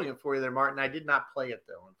following it for you there, Martin. I did not play it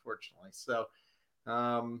though, unfortunately. So,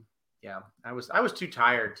 I was too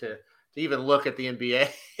tired to even look at the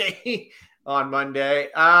NBA on Monday.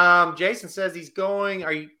 Jason says he's going.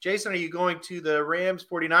 Are you going to the Rams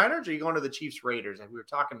 49ers, or are you going to the Chiefs Raiders? And we were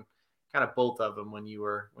talking kind of both of them when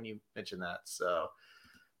you mentioned that. So.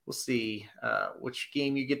 We'll see which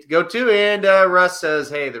game you get to go to. And Russ says,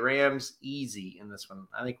 hey, the Rams easy in this one.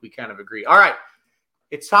 I think we kind of agree. All right.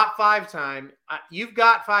 It's top 5 time. You've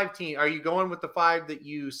got 5 teams. Are you going with the 5 that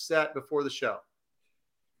you set before the show?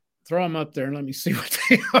 Throw them up there and let me see what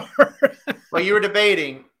they are. Well, you were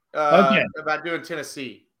debating about doing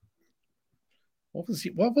Tennessee. What was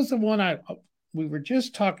the one we were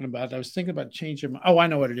just talking about? I was thinking about changing. Oh, I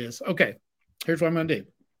know what it is. Okay. Here's what I'm going to do.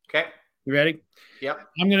 Okay. You ready? Yep.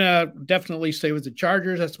 I'm going to definitely stay with the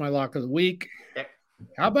Chargers. That's my lock of the week. Okay.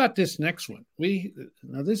 How about this next one?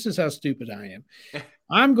 Now this is how stupid I am.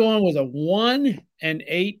 I'm going with a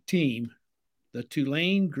 1-8 team, the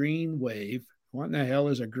Tulane Green Wave. What in the hell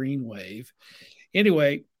is a Green Wave?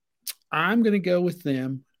 Anyway, I'm going to go with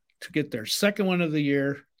them to get their second one of the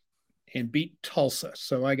year and beat Tulsa.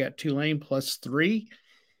 So I got Tulane +3.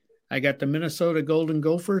 I got the Minnesota Golden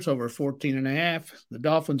Gophers over 14.5, the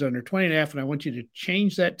Dolphins under 20.5, and I want you to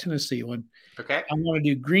change that Tennessee one. Okay. I'm going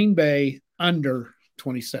to do Green Bay under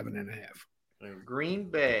 27.5. Green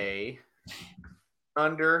Bay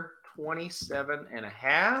under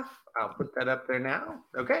 27.5. I'll put that up there now.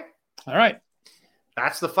 Okay. All right.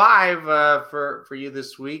 That's the 5 for you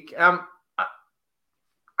this week. I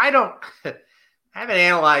haven't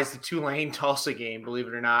analyzed the Tulane Tulsa game, believe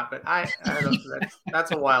it or not, but I don't.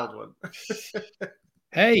 That's a wild one.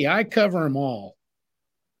 Hey, I cover them all.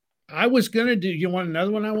 I was gonna do. You want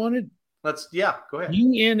another one? I wanted. Go ahead.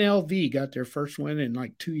 UNLV got their first win in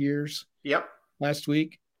like 2 years. Yep. Last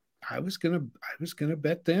week, I was gonna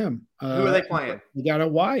bet them. Who are they playing? We got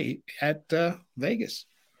Hawaii at Vegas.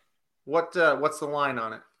 What's the line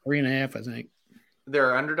on it? 3.5, I think.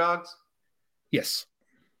 They're underdogs. Yes.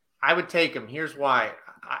 I would take them. Here's why.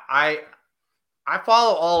 I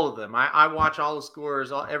follow all of them. I watch all the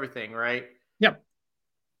scores, everything, right? Yep.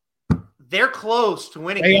 They're close to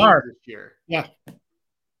winning games this year. Yeah.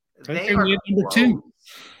 They are number 2.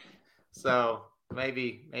 So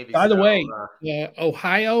maybe. By the way,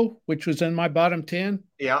 Ohio, which was in my bottom 10,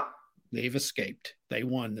 they've escaped. They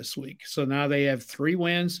won this week. So now they have 3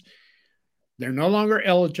 wins. They're no longer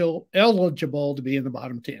eligible to be in the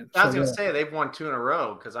bottom 10. I was going to say they've won 2 in a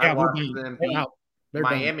row because I watched them beat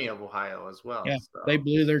Miami of Ohio as well. Yeah, so. They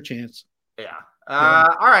blew their chance. Yeah.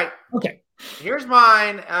 All right. Okay. Here's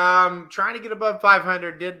mine. Trying to get above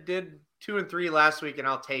 500. Did 2 and 3 last week, and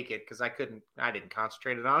I'll take it because I didn't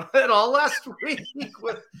concentrate on it all last week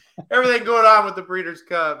with everything going on with the Breeders'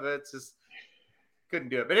 Cup. It's just couldn't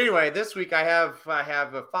do it. But anyway, this week I have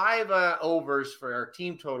 5 overs for our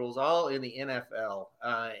team totals, all in the NFL.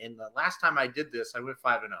 And the last time I did this, I went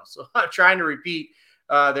 5-0. So I'm trying to repeat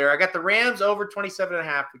there. I got the Rams over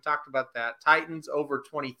 27.5. We talked about that. Titans over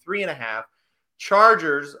 23.5.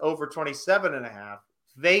 Chargers over 27.5.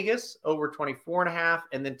 Vegas over 24.5.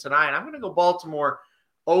 And then tonight I'm going to go Baltimore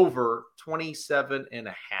over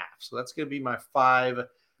 27.5. So that's going to be my 5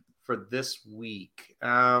 for this week.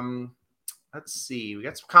 Let's see. We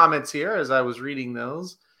got some comments here as I was reading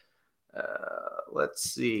those. Let's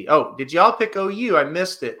see. Oh, did y'all pick OU? I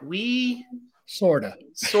missed it. We sort of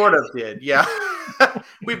did. Yeah.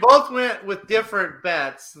 We both went with different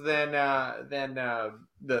bets than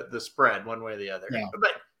the spread one way or the other. Yeah.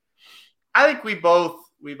 But I think we both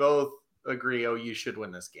agree OU should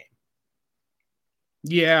win this game.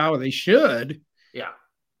 Yeah, well, they should. Yeah.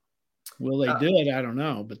 Will they do it? I don't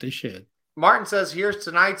know, but they should. Martin says, "Here's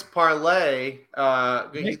tonight's parlay.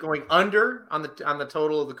 He's going under on the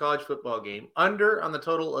total of the college football game, under on the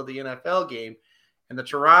total of the NFL game, and the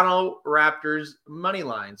Toronto Raptors money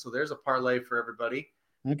line." So there's a parlay for everybody.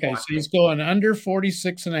 Okay, so he's going under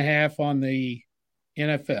 46.5 on the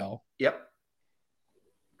NFL. Yep.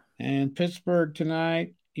 And Pittsburgh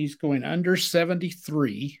tonight, he's going under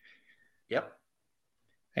 73. Yep.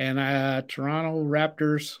 And Toronto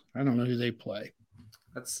Raptors, I don't know who they play.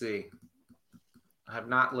 Let's see. I have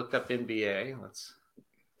not looked up NBA.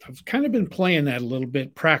 I've kind of been playing that a little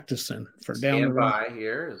bit, practicing for down the road. Stand by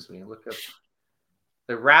here as we look up.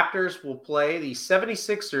 The Raptors will play the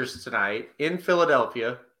 76ers tonight in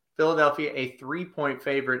Philadelphia. Philadelphia, a 3-point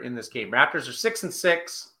favorite in this game. Raptors are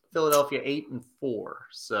 6-6. Philadelphia 8-4.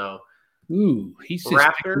 So, he's just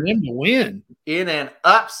Raptors him to win in an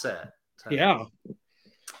upset tonight. Yeah.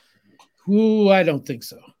 I don't think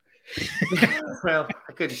so. Well,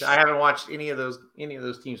 I haven't watched any of those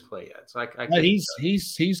teams play yet, so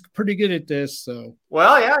he's pretty good at this. So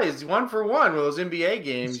he's 1 for 1 with those NBA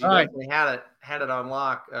games. He definitely had it on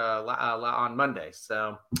lock on Monday.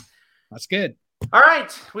 So that's good. All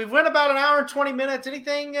right, we've went about an hour and 20 minutes.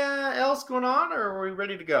 Anything else going on, or are we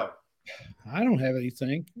ready to go? I don't have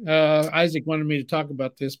anything. Isaac wanted me to talk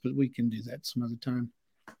about this, but we can do that some other time.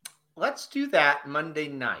 Let's do that Monday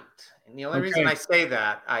night. And the only reason I say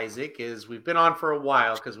that, Isaac, is we've been on for a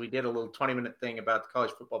while because we did a little 20-minute thing about the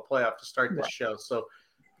college football playoff to start this show. So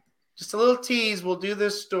just a little tease. We'll do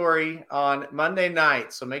this story on Monday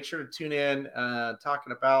night. So make sure to tune in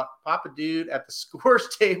talking about Papa Dude at the scores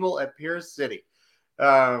table at Pierce City.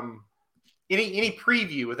 Any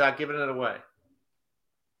preview without giving it away?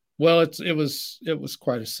 Well, it was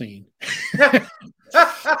quite a scene.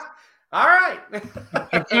 All right.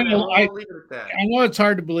 I'll leave it at that. I know it's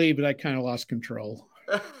hard to believe, but I kind of lost control.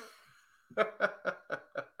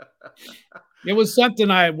 It was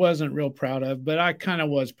something I wasn't real proud of, but I kind of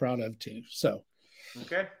was proud of too. So,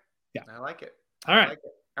 okay. Yeah. I like it. All right.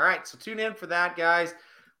 All right. So tune in for that, guys.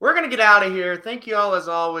 We're going to get out of here. Thank you all, as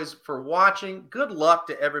always, for watching. Good luck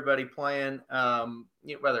to everybody playing,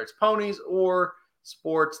 whether it's ponies or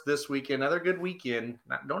sports this weekend. Another good weekend.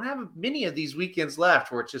 Don't have many of these weekends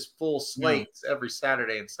left where it's just full slates every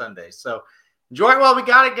Saturday and Sunday. So enjoy it while we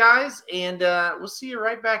got it, guys. And we'll see you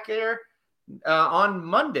right back there on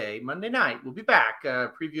Monday night. We'll be back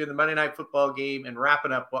previewing the Monday Night Football game and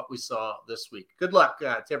wrapping up what we saw this week. Good luck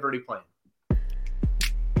to everybody playing.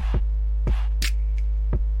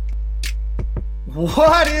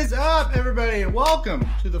 What is up, everybody, and welcome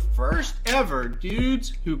to the first ever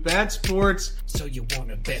Dudes Who Bet Sports. So you want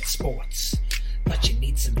to bet sports, but you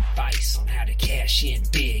need some advice on how to cash in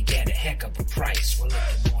big at a heck of a price. Well,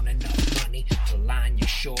 if you want enough money to line your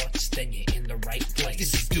shorts, then you're in the right place.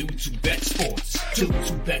 This is Dudes Who Bet Sports. Dudes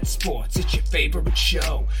Who Bet Sports, it's your favorite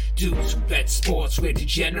show. Dudes Who Bet Sports, where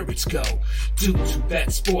degenerates go. Dudes Who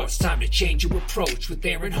Bet Sports, time to change your approach with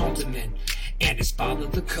Aaron Halterman and his father,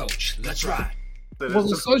 the coach. Let's ride. Well,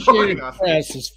 the Associated Press is